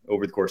linemen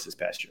over the course of this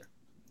past year.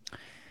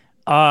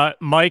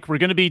 Mike, we're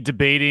going to be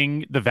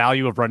debating the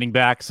value of running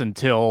backs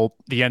until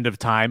the end of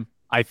time,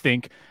 I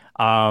think.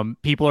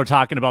 People are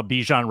talking about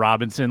Bijan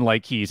Robinson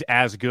like he's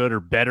as good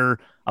or better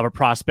of a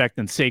prospect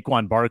than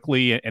Saquon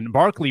Barkley, and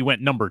Barkley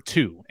went number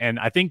 2. And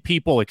I think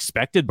people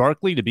expected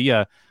Barkley to be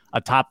a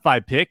top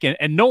 5 pick,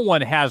 and no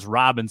one has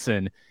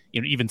Robinson,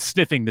 even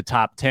sniffing the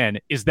top 10.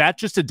 Is that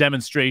just a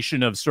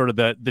demonstration of sort of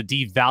the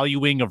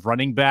devaluing of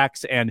running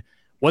backs? And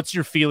what's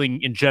your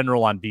feeling in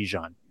general on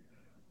Bijan?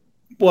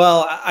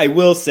 Well, I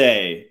will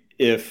say,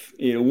 if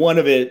one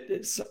of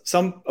it,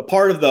 a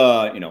part of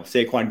the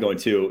Saquon going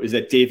 2 is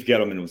that Dave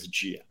Gettleman was a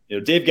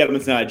GM. Dave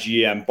Gettleman's not a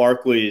GM.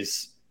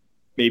 Barkley's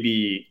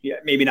maybe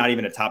not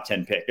even a top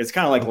 10 pick. It's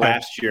kind of like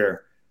last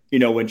year,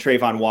 when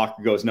Trayvon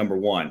Walker goes number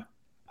 1.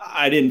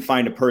 I didn't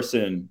find a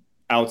person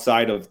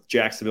outside of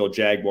Jacksonville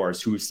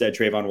Jaguars who said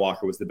Trayvon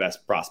Walker was the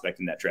best prospect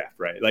in that draft,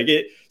 right? Like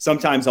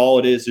sometimes all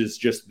it is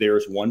just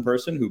there's one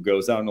person who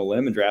goes out on a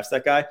limb and drafts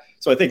that guy.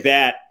 So I think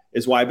that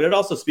is why, but it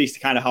also speaks to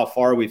kind of how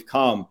far we've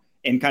come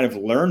and kind of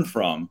learn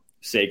from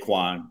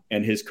Saquon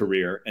and his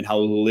career and how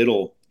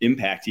little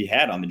impact he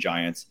had on the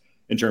Giants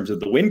in terms of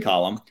the win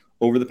column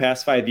over the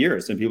past 5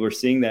 years. And people are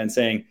seeing that and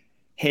saying,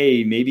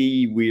 hey,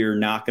 maybe we're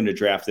not going to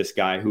draft this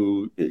guy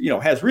who,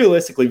 has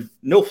realistically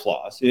no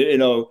flaws.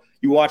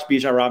 You watch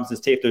Bijan Robinson's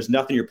tape, there's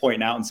nothing you're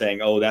pointing out and saying,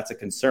 oh, that's a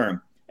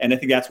concern. And I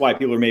think that's why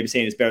people are maybe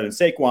saying it's better than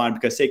Saquon,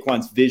 because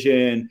Saquon's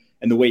vision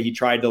and the way he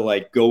tried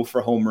to go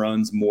for home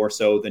runs more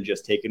so than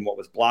just taking what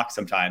was blocked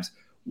sometimes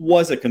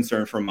was a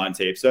concern for him on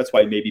tape. So that's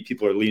why maybe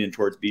people are leaning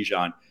towards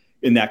Bijan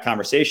in that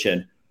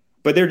conversation.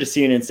 But they're just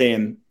seeing it and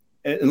saying,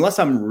 unless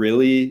I'm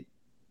really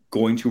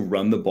going to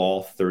run the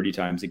ball 30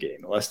 times a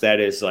game, unless that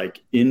is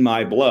in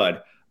my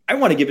blood, I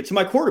want to give it to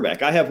my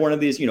quarterback. I have one of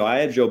these, I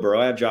have Joe Burrow,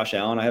 I have Josh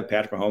Allen, I have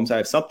Patrick Mahomes, I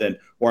have something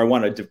where I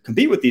want to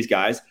compete with these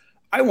guys.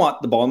 I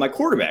want the ball in my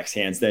quarterback's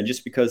hands then,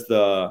 just because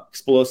the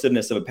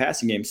explosiveness of a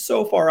passing game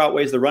so far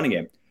outweighs the running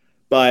game.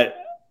 But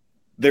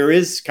there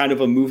is kind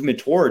of a movement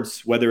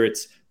towards, whether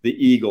it's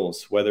the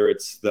Eagles, whether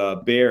it's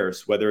the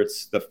Bears, whether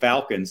it's the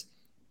Falcons,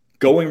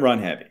 going run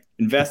heavy,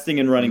 investing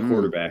in running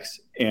quarterbacks,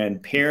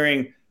 and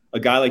pairing a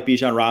guy like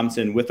Bijan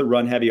Robinson with a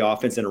run heavy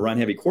offense and a run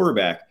heavy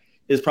quarterback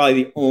is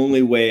probably the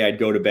only way I'd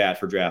go to bat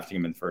for drafting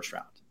him in the first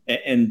round.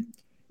 And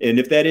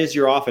if that is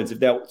your offense, if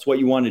that's what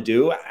you want to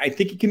do, I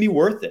think it can be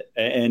worth it.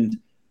 And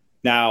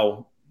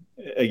now,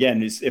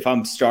 again, if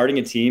I'm starting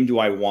a team, do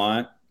I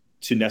want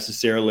to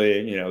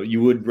necessarily,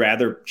 you would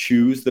rather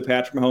choose the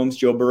Patrick Mahomes,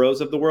 Joe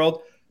Burrows of the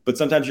world? But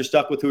sometimes you're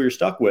stuck with who you're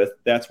stuck with.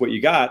 That's what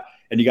you got,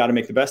 and you got to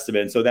make the best of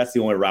it. And so that's the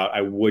only route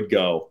I would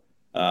go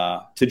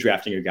to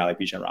drafting a guy like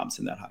Bijan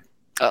Robinson that high.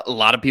 A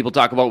lot of people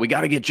talk about we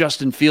got to get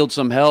Justin Fields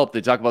some help.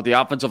 They talk about the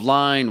offensive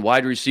line,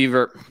 wide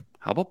receiver.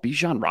 How about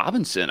Bijan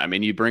Robinson? I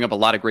mean, you bring up a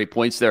lot of great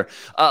points there.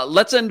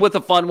 Let's end with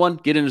a fun one.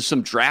 Get into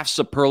some draft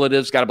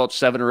superlatives. Got about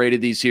 7 or 8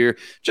 of these here.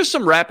 Just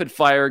some rapid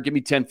fire. Give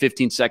me 10,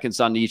 15 seconds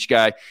on each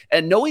guy.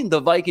 And knowing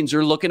the Vikings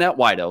are looking at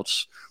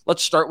wideouts,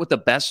 let's start with the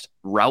best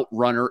route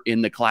runner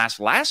in the class.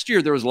 Last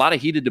year, there was a lot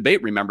of heated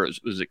debate. Remember,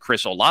 was it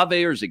Chris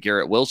Olave or is it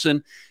Garrett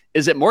Wilson?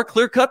 Is it more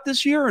clear-cut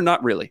this year or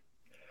not really?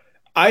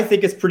 I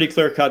think it's pretty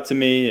clear-cut to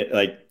me.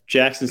 Like,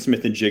 Jackson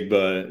Smith and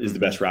Jigba is the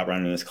best route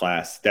runner in this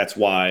class. That's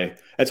why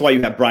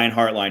you have Brian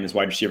Hartline as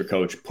wide receiver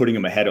coach, putting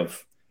him ahead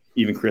of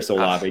even Chris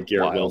Olave,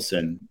 Garrett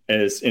Wilson,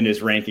 as in his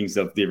rankings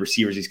of the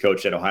receivers he's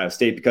coached at Ohio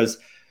State, because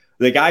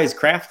the guy is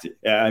crafty.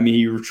 I mean,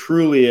 he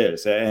truly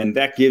is. And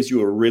that gives you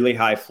a really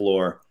high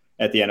floor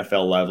at the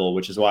NFL level,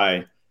 which is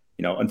why,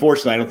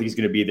 unfortunately, I don't think he's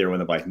going to be there when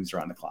the Vikings are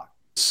on the clock.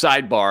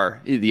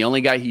 Sidebar, the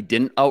only guy he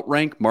didn't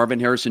outrank, Marvin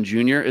Harrison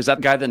Jr., is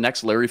that guy the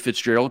next Larry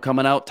Fitzgerald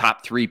coming out,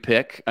 top 3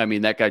 pick? I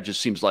mean, that guy just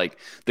seems like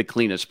the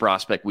cleanest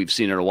prospect we've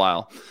seen in a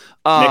while.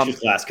 Next year's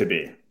class could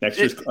be.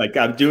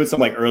 I'm doing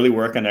some early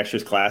work on next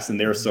year's class, and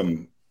there's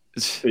some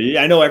 –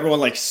 I know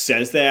everyone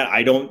says that.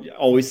 I don't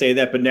always say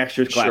that, but next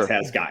year's class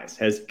has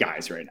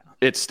guys right now.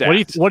 It's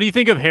stacked. What do you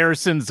think of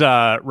Harrison's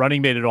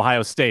running mate at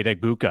Ohio State,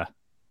 Egbuka?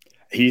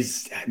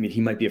 He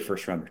might be a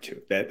first rounder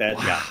too. That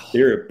guy,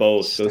 they're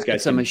both those guys.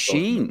 It's a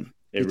machine.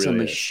 It's really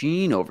a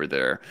machine over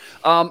there.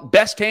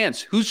 Best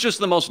hands. Who's just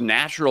the most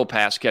natural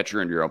pass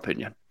catcher in your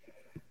opinion?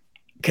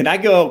 Can I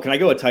go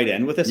a tight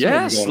end with this?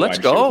 Yes, let's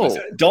go.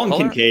 Dalton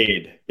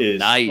Kincaid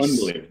is nice.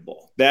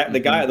 Unbelievable.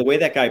 The way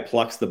that guy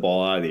plucks the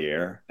ball out of the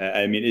air.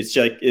 I mean, it's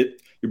like you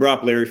brought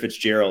up Larry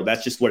Fitzgerald.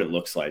 That's just what it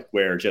looks like.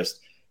 Where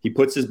just he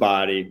puts his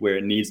body where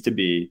it needs to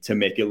be to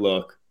make it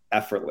look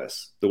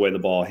effortless. The way the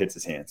ball hits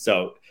his hand.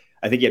 So.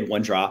 I think he had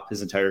 1 drop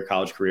his entire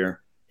college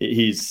career.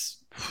 He's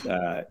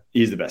the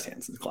best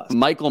hands in the class.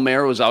 Michael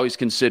Mayer was always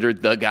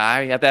considered the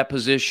guy at that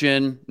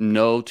position.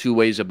 No 2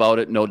 ways about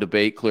it. No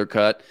debate. Clear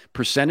cut.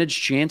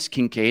 Percentage chance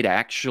Kincaid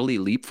actually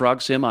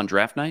leapfrogs him on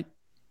draft night?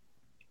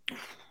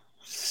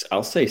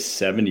 I'll say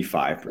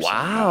 75%.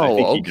 Wow.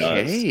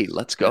 Okay.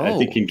 Let's go. I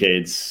think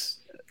Kincaid's.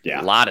 Yeah.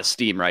 A lot of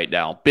steam right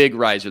now. Big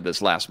riser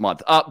this last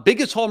month.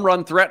 Biggest home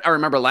run threat. I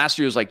remember last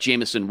year was like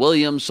Jameson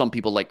Williams. Some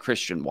people like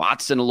Christian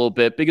Watson a little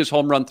bit. Biggest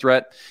home run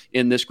threat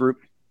in this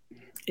group.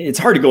 It's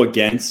hard to go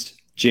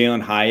against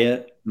Jalen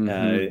Hyatt.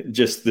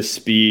 Just the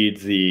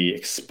speed, the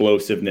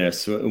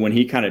explosiveness. When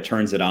he kind of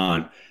turns it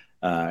on,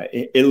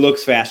 it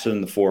looks faster than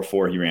the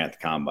 4.4 he ran at the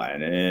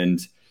combine. And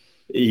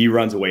he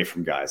runs away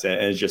from guys. And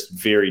it's just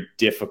very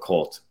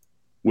difficult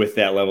with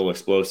that level of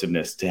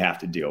explosiveness to have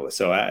to deal with.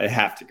 So I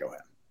have to go ahead.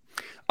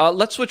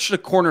 Let's switch to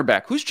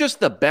cornerback. Who's just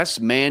the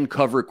best man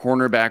cover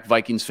cornerback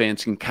Vikings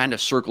fans can kind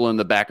of circle in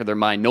the back of their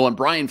mind, knowing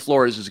Brian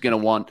Flores is going to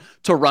want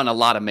to run a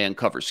lot of man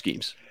cover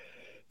schemes?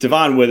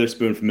 Devon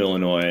Witherspoon from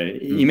Illinois.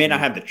 He may not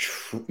have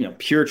the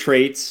pure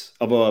traits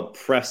of a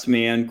press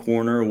man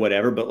corner or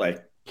whatever,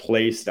 but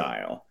play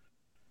style.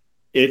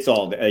 It's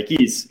all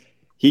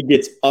he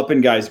gets up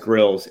in guys'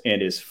 grills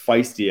and is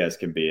feisty as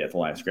can be at the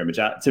line of scrimmage.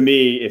 To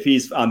me, if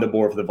he's on the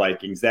board for the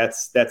Vikings,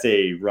 that's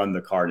a run the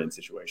card in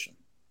situation.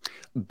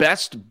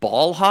 Best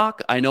ball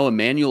hawk. I know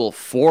Emmanuel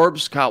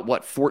Forbes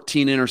caught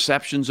 14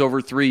 interceptions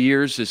over 3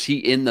 years. Is he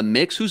in the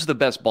mix? Who's the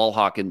best ball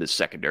hawk in this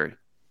secondary?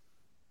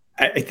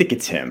 I think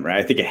it's him, right?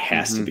 I think it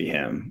has to be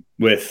him.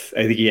 I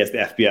think he has the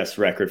FBS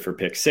record for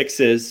pick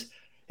sixes,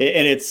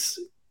 and it's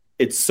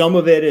some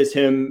of it is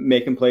him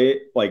making play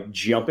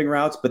jumping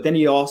routes, but then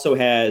he also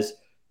has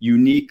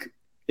unique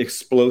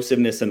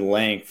explosiveness and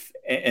length,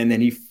 and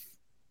then he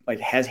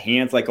has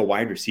hands like a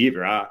wide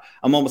receiver.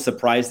 I'm almost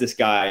surprised this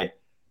guy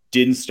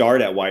didn't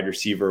start at wide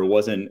receiver,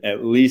 wasn't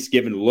at least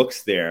given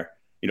looks there,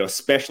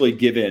 especially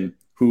given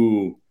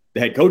who the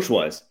head coach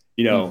was,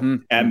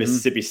 at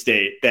Mississippi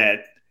State,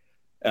 that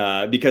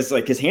because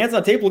his hands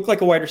on tape look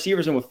like a wide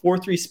receiver's, and with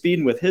 4.3 speed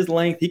and with his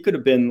length, he could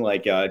have been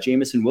like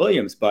Jameson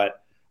Williams,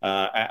 but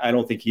I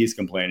don't think he's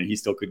complaining. He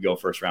still could go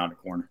first round at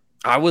corner.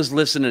 I was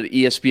listening to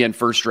ESPN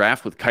First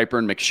Draft with Kuiper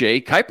and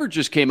McShay. Kuiper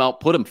just came out,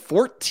 put him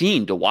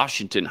 14 to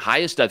Washington.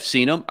 Highest I've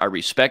seen him. I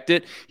respect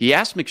it. He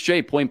asked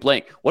McShay point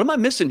blank, what am I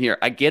missing here?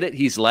 I get it.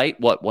 He's light.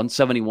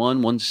 171,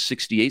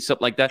 168,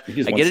 something like that. I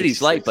get it.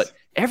 He's light, but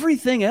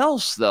everything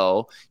else,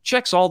 though,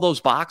 checks all those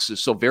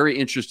boxes. So very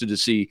interested to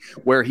see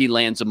where he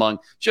lands among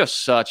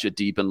just such a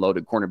deep and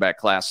loaded cornerback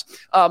class.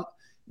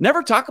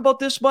 Never talk about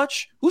this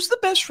much. Who's the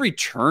best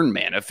return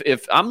man?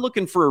 If I'm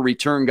looking for a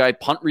return guy,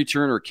 punt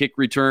return or kick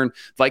return,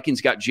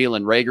 Vikings got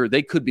Jalen Reagor.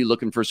 They could be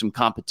looking for some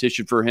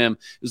competition for him.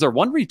 Is there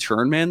one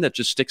return man that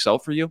just sticks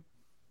out for you?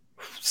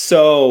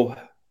 So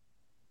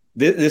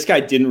this guy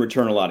didn't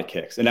return a lot of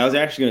kicks. And I was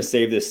actually going to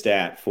save this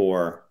stat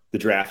for the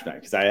draft night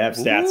because I have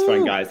stats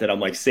from guys that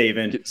I'm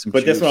saving.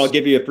 But this one, I'll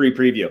give you a free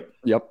preview.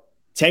 Yep.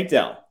 Tank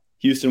Dell,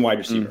 Houston wide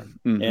receiver.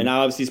 And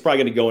obviously he's probably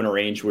going to go in a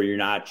range where you're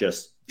not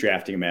just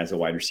drafting him as a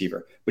wide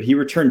receiver, but he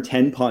returned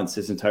 10 punts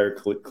his entire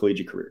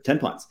collegiate career. 10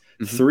 punts.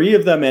 3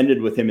 of them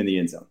ended with him in the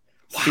end zone.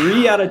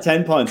 3 out of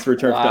 10 punts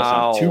returned for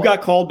touchdown. 2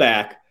 got called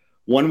back.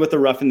 1 with a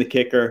rough in the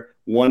kicker.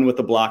 1 with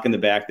a block in the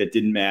back that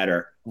didn't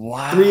matter.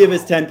 Wow. 3 of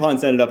his 10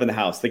 punts ended up in the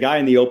house. The guy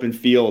in the open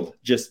field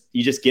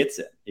he just gets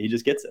it. He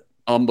just gets it.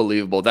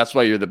 Unbelievable. That's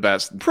why you're the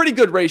best. Pretty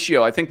good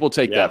ratio. I think we'll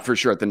take that for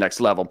sure at the next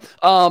level.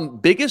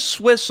 Biggest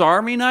Swiss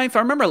Army knife. I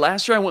remember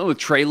last year I went with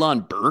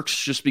Treylon Burks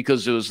just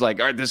because it was like,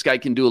 all right, this guy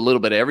can do a little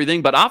bit of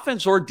everything, but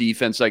offense or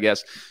defense, I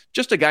guess.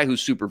 Just a guy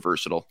who's super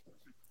versatile.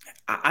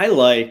 I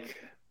like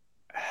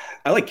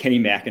Kenny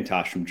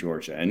McIntosh from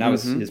Georgia, and that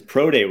was his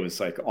pro day was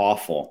like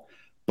awful,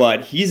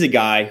 but he's a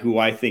guy who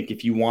I think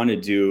if you want to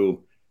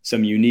do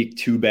some unique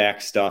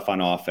 2-back stuff on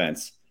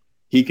offense,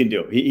 he can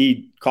do it.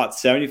 He caught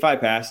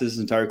 75 passes his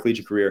entire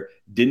collegiate career,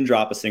 didn't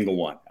drop a single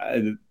one.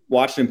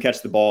 Watching him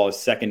catch the ball is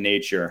second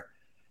nature,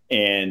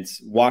 and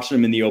watching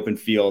him in the open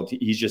field,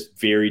 he's just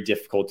very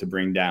difficult to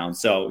bring down.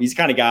 So he's the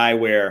kind of guy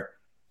where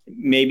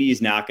maybe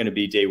he's not going to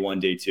be day 1,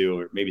 day 2,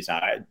 or maybe he's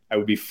not. I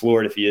would be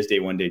floored if he is day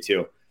 1, day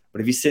 2. But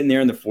if he's sitting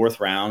there in the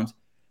 4th round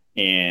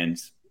and,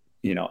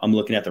 I'm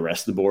looking at the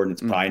rest of the board and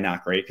it's probably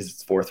not great because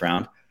it's 4th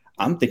round,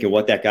 I'm thinking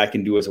what that guy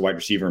can do as a wide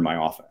receiver in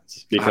my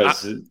offense,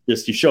 because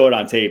just you show it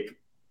on tape,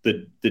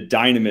 the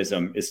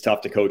dynamism is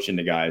tough to coach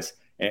into guys,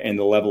 and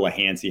the level of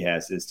hands he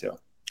has is too.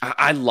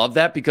 I love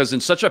that, because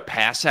in such a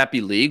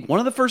pass-happy league, one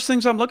of the first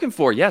things I'm looking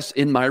for, yes,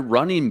 in my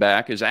running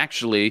back is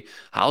actually,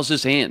 how's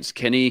his hands?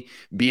 Can he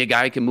be a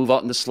guy who can move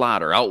out in the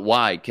slot or out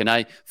wide? Can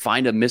I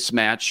find a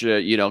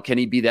mismatch? Can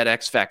he be that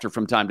X factor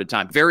from time to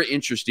time? Very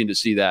interesting to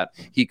see that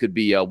he could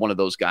be one of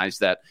those guys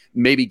that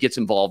maybe gets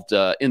involved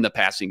in the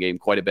passing game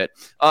quite a bit.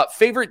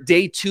 Favorite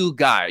day 2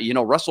 guy?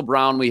 Russell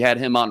Brown, we had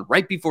him on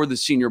right before the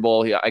Senior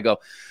Bowl. I go,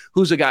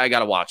 who's a guy I got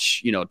to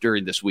watch,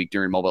 during this week,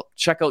 during mobile?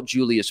 Check out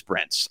Julius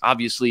Brents.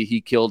 Obviously, he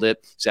killed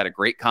it. He's had a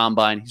great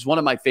combine. He's one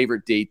of my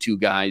favorite day 2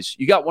 guys.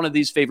 You got one of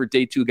these favorite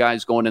day 2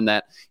 guys going in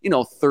that,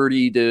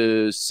 30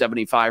 to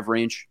 75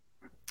 range?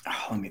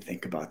 Oh, let me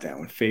think about that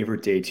one.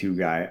 Favorite day 2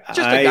 guy. Just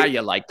a guy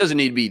you like. Doesn't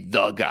need to be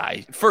the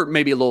guy. For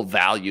maybe a little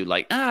value.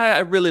 Like, I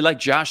really like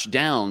Josh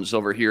Downs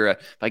over here.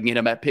 If I can get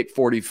him at pick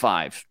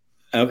 45.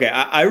 Okay.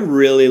 I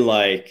really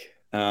like,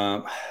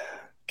 I'm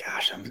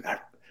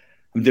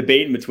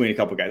debating between a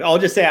couple guys. I'll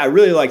just say I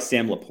really like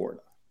Sam Laporta.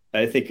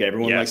 I think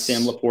everyone likes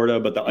Sam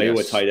Laporta, but the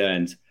Iowa tight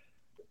end,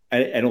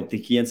 I don't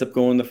think he ends up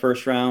going in the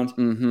 1st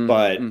round.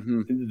 But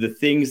the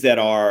things that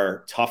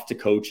are tough to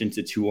coach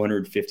into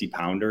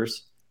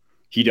 250-pounders,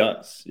 he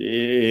does.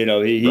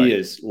 He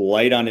is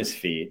light on his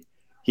feet.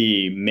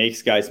 He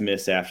makes guys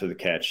miss after the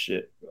catch.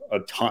 A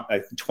ton,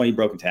 20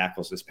 broken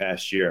tackles this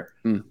past year.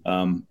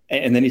 And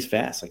then he's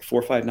fast, like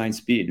 4.59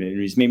 speed. I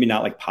mean, he's maybe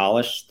not like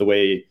polished the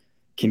way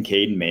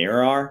Kincaid and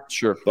Mayer are,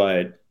 sure,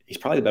 but he's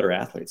probably the better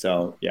athlete.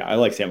 So yeah, I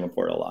like Sam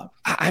Laporta a lot.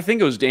 I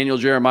think it was Daniel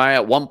Jeremiah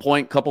at one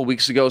point a couple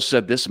weeks ago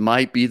said this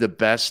might be the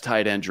best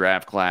tight end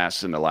draft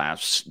class in the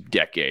last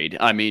decade.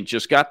 I mean,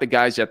 just got the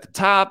guys at the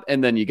top,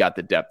 and then you got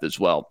the depth as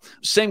well.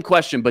 Same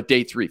question, but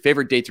day 3,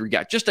 favorite day 3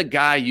 guy, just a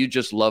guy you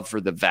just love for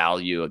the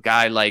value. A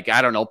guy like,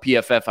 I don't know,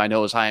 PFF I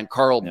know is high on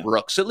Carl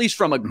Brooks, at least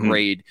from a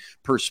grade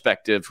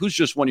perspective. Who's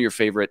just one of your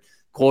favorite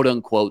quote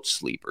unquote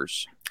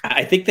sleepers?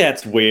 I think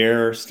that's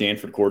where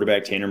Stanford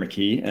quarterback Tanner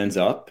McKee ends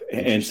up.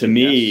 And to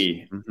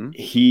me,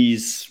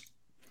 he's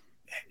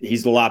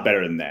a lot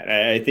better than that.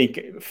 I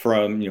think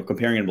from,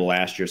 comparing him to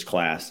last year's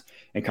class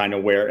and kind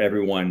of where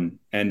everyone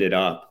ended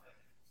up,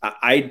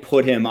 I'd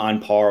put him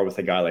on par with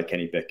a guy like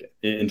Kenny Pickett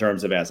in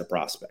terms of as a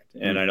prospect.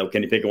 And I know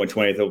Kenny Pickett went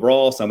 20th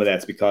overall. Some of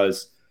that's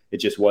because it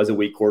just was a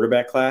weak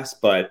quarterback class,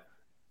 but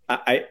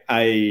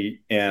I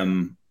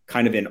am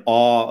kind of in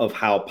awe of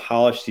how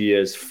polished he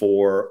is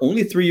for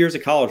only 3 years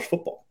of college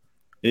football.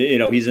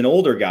 He's an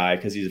older guy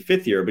because he's a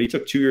 5th year, but he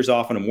took 2 years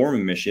off on a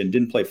warming mission,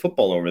 didn't play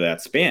football over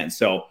that span.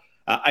 So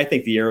I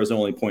think the arrow's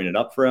only pointed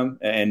up for him.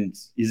 And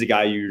he's a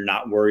guy you're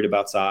not worried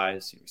about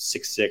size.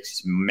 6'6",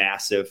 he's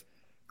massive,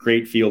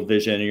 great field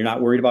vision. And you're not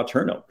worried about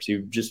turnovers.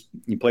 You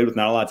played with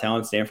not a lot of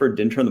talent at Stanford,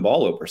 didn't turn the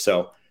ball over.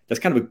 So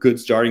that's kind of a good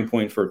starting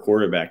point for a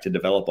quarterback to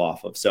develop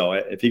off of. So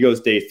if he goes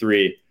day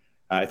 3,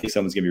 I think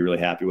someone's going to be really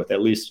happy with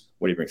at least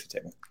what he brings to the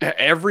table.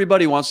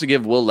 Everybody wants to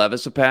give Will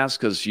Levis a pass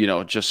because,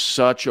 just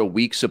such a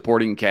weak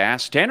supporting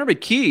cast. Tanner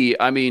McKee,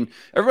 I mean,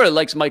 everybody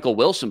likes Michael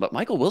Wilson, but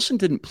Michael Wilson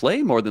didn't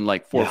play more than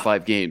like 4 or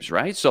 5 games,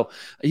 right? So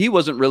he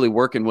wasn't really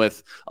working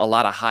with a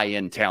lot of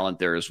high-end talent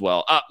there as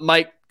well.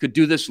 Mike, could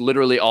do this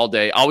literally all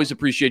day. Always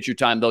appreciate your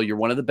time, though. You're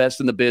one of the best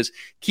in the biz.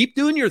 Keep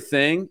doing your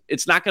thing.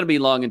 It's not going to be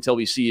long until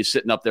we see you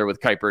sitting up there with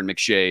Kuiper and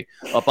McShay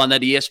up on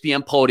that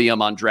ESPN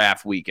podium on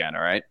draft weekend,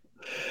 all right?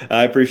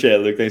 I appreciate it,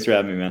 Luke. Thanks for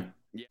having me, man.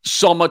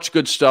 So much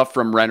good stuff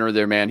from Renner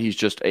there, man. He's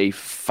just a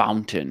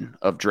fountain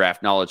of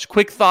draft knowledge.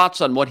 Quick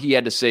thoughts on what he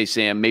had to say,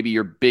 Sam. Maybe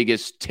your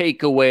biggest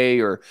takeaway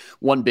or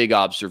one big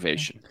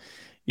observation.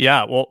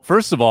 Yeah, well,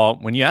 first of all,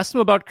 when you asked him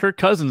about Kirk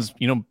Cousins,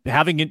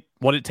 having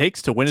what it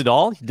takes to win it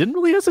all, he didn't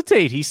really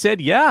hesitate. He said,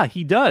 yeah,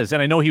 he does.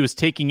 And I know he was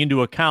taking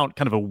into account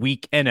kind of a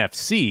weak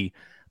NFC,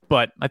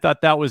 but I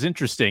thought that was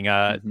interesting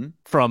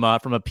from a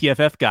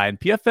PFF guy. And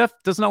PFF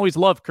doesn't always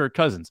love Kirk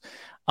Cousins.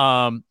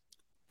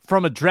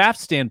 From a draft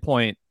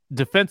standpoint,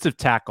 defensive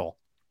tackle.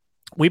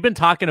 we've been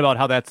talking about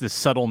how that's this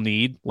subtle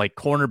need, like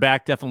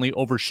cornerback definitely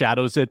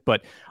overshadows it.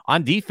 But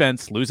on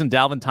defense, losing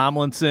Dalvin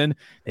Tomlinson,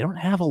 they don't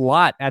have a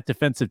lot at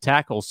defensive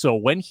tackle. So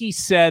when he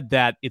said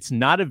that it's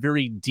not a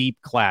very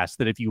deep class,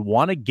 that if you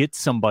want to get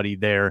somebody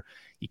there,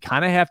 you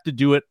kind of have to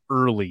do it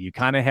early. You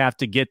kind of have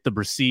to get the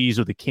Bracees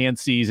or the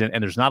Canseys,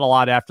 and there's not a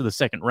lot after the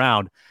second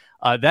round.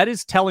 That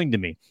is telling to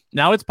me.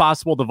 Now it's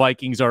possible the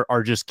Vikings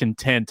are just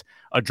content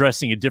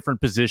addressing a different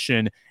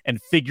position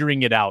and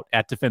figuring it out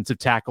at defensive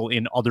tackle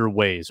in other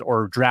ways,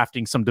 or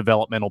drafting some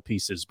developmental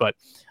pieces. But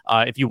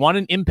if you want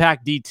an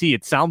impact DT,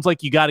 it sounds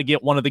like you got to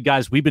get one of the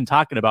guys we've been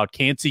talking about,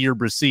 Cansey or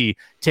Bracee.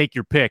 Take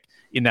your pick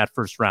in that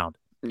first round.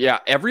 Yeah,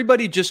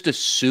 everybody just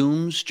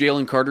assumes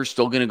Jalen Carter's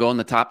still going to go in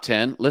the top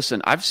 10.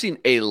 Listen, I've seen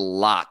a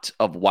lot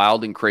of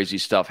wild and crazy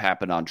stuff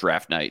happen on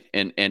draft night,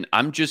 and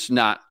I'm just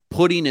not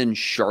putting in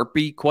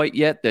Sharpie quite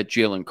yet that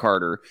Jalen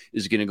Carter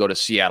is going to go to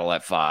Seattle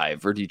at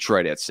 5 or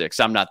Detroit at 6.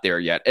 I'm not there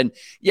yet. And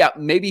yeah,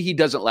 maybe he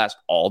doesn't last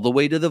all the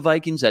way to the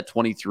Vikings at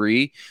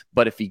 23,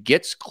 but if he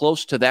gets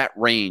close to that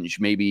range,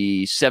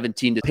 maybe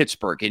 17 to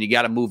Pittsburgh, and you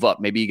got to move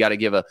up, maybe you got to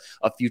give a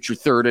future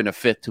third and a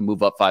fifth to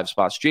move up 5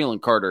 spots. Jalen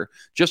Carter,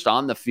 just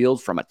on the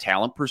field from a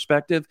talent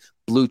perspective,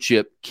 blue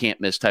chip, can't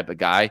miss type of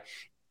guy.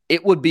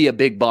 It would be a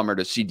big bummer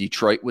to see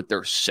Detroit with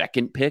their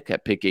second pick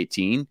at pick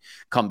 18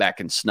 come back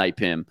and snipe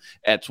him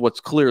at what's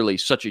clearly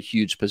such a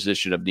huge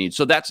position of need.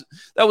 So that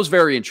was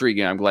very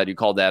intriguing. I'm glad you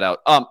called that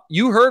out.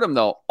 You heard him,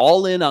 though,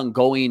 all in on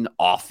going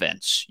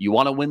offense. You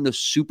want to win the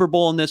Super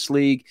Bowl in this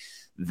league,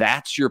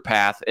 that's your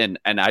path. And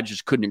I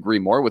just couldn't agree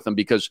more with him,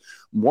 because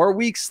more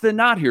weeks than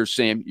not here,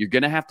 Sam, you're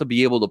going to have to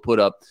be able to put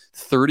up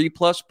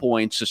 30-plus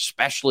points,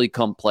 especially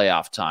come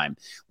playoff time,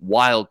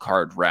 wild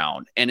card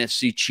round,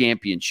 NFC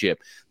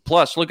Championship.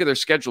 Plus, look at their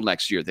schedule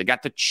next year. They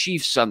got the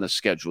Chiefs on the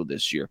schedule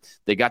this year.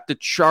 They got the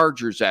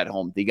Chargers at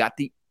home. They got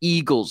the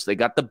Eagles. They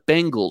got the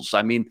Bengals.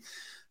 I mean,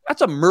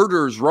 that's a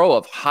murderer's row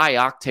of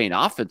high-octane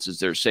offenses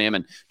there, Sam.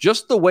 And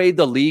just the way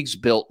the league's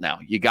built now,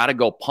 you got to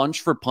go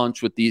punch for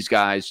punch with these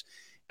guys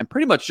and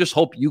pretty much just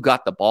hope you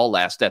got the ball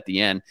last at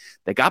the end.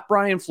 They got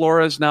Brian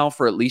Flores now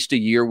for at least a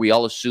year. We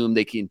all assume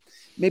they can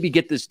maybe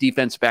get this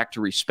defense back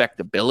to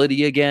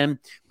respectability again.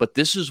 But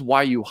this is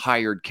why you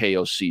hired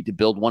KOC, to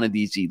build one of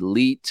these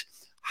elite,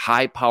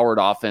 high-powered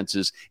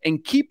offenses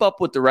and keep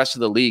up with the rest of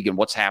the league and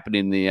what's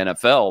happening in the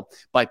NFL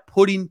by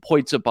putting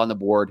points up on the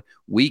board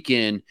week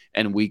in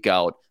and week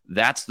out.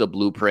 That's the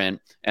blueprint.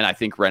 And I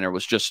think Renner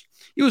was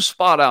he was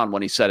spot on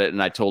when he said it,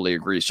 and I totally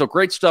agree. So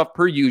great stuff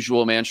per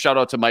usual, man. Shout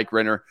out to Mike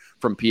Renner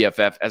from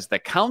PFF as the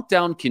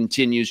countdown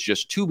continues,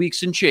 just 2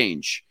 weeks and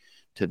change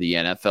to the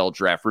NFL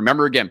draft.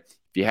 Remember, again,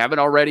 if you haven't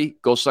already,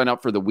 go sign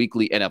up for the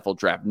weekly NFL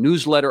Draft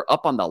newsletter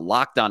up on the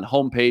Locked On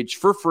homepage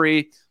for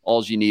free.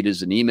 All you need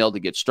is an email to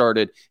get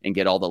started and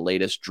get all the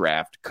latest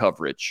draft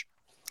coverage.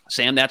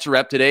 Sam, that's a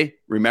wrap today.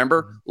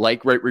 Remember,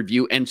 like, rate,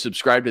 review, and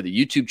subscribe to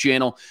the YouTube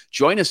channel.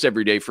 Join us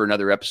every day for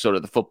another episode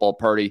of The Football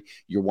Party,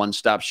 your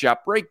one-stop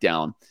shop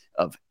breakdown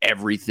of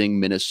everything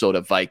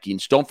Minnesota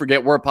Vikings. Don't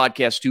forget, we're a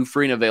podcast too,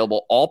 free and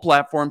available, all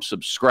platforms.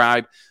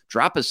 Subscribe,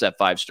 drop us that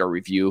 5-star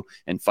review,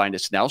 and find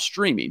us now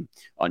streaming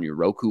on your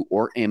Roku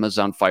or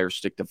Amazon Fire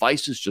Stick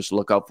devices. Just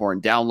look out for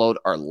and download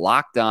our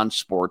Locked On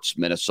Sports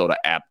Minnesota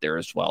app there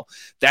as well.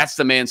 That's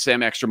the man,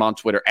 Sam Ekstrom, on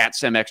Twitter, at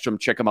Sam Ekstrom.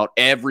 Check him out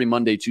every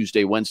Monday,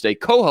 Tuesday, Wednesday,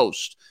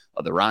 co-host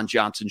of the Ron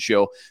Johnson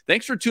Show.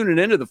 Thanks for tuning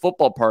into The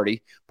Football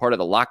Party, part of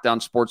the Locked On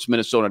Sports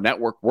Minnesota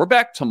Network. We're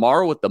back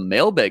tomorrow with the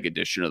mailbag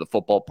edition of The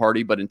Football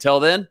Party. But until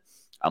then,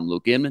 I'm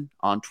Luke Inman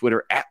on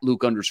Twitter, at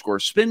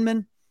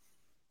Luke_Spinman,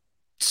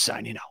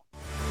 signing out.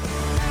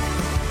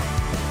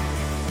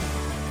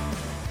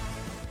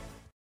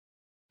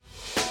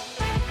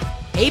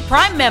 Hey,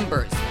 Prime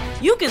members,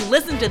 you can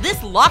listen to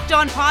this Locked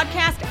On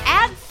podcast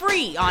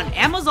ad-free on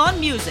Amazon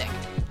Music.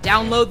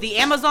 Download the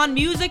Amazon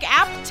Music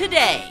app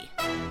today.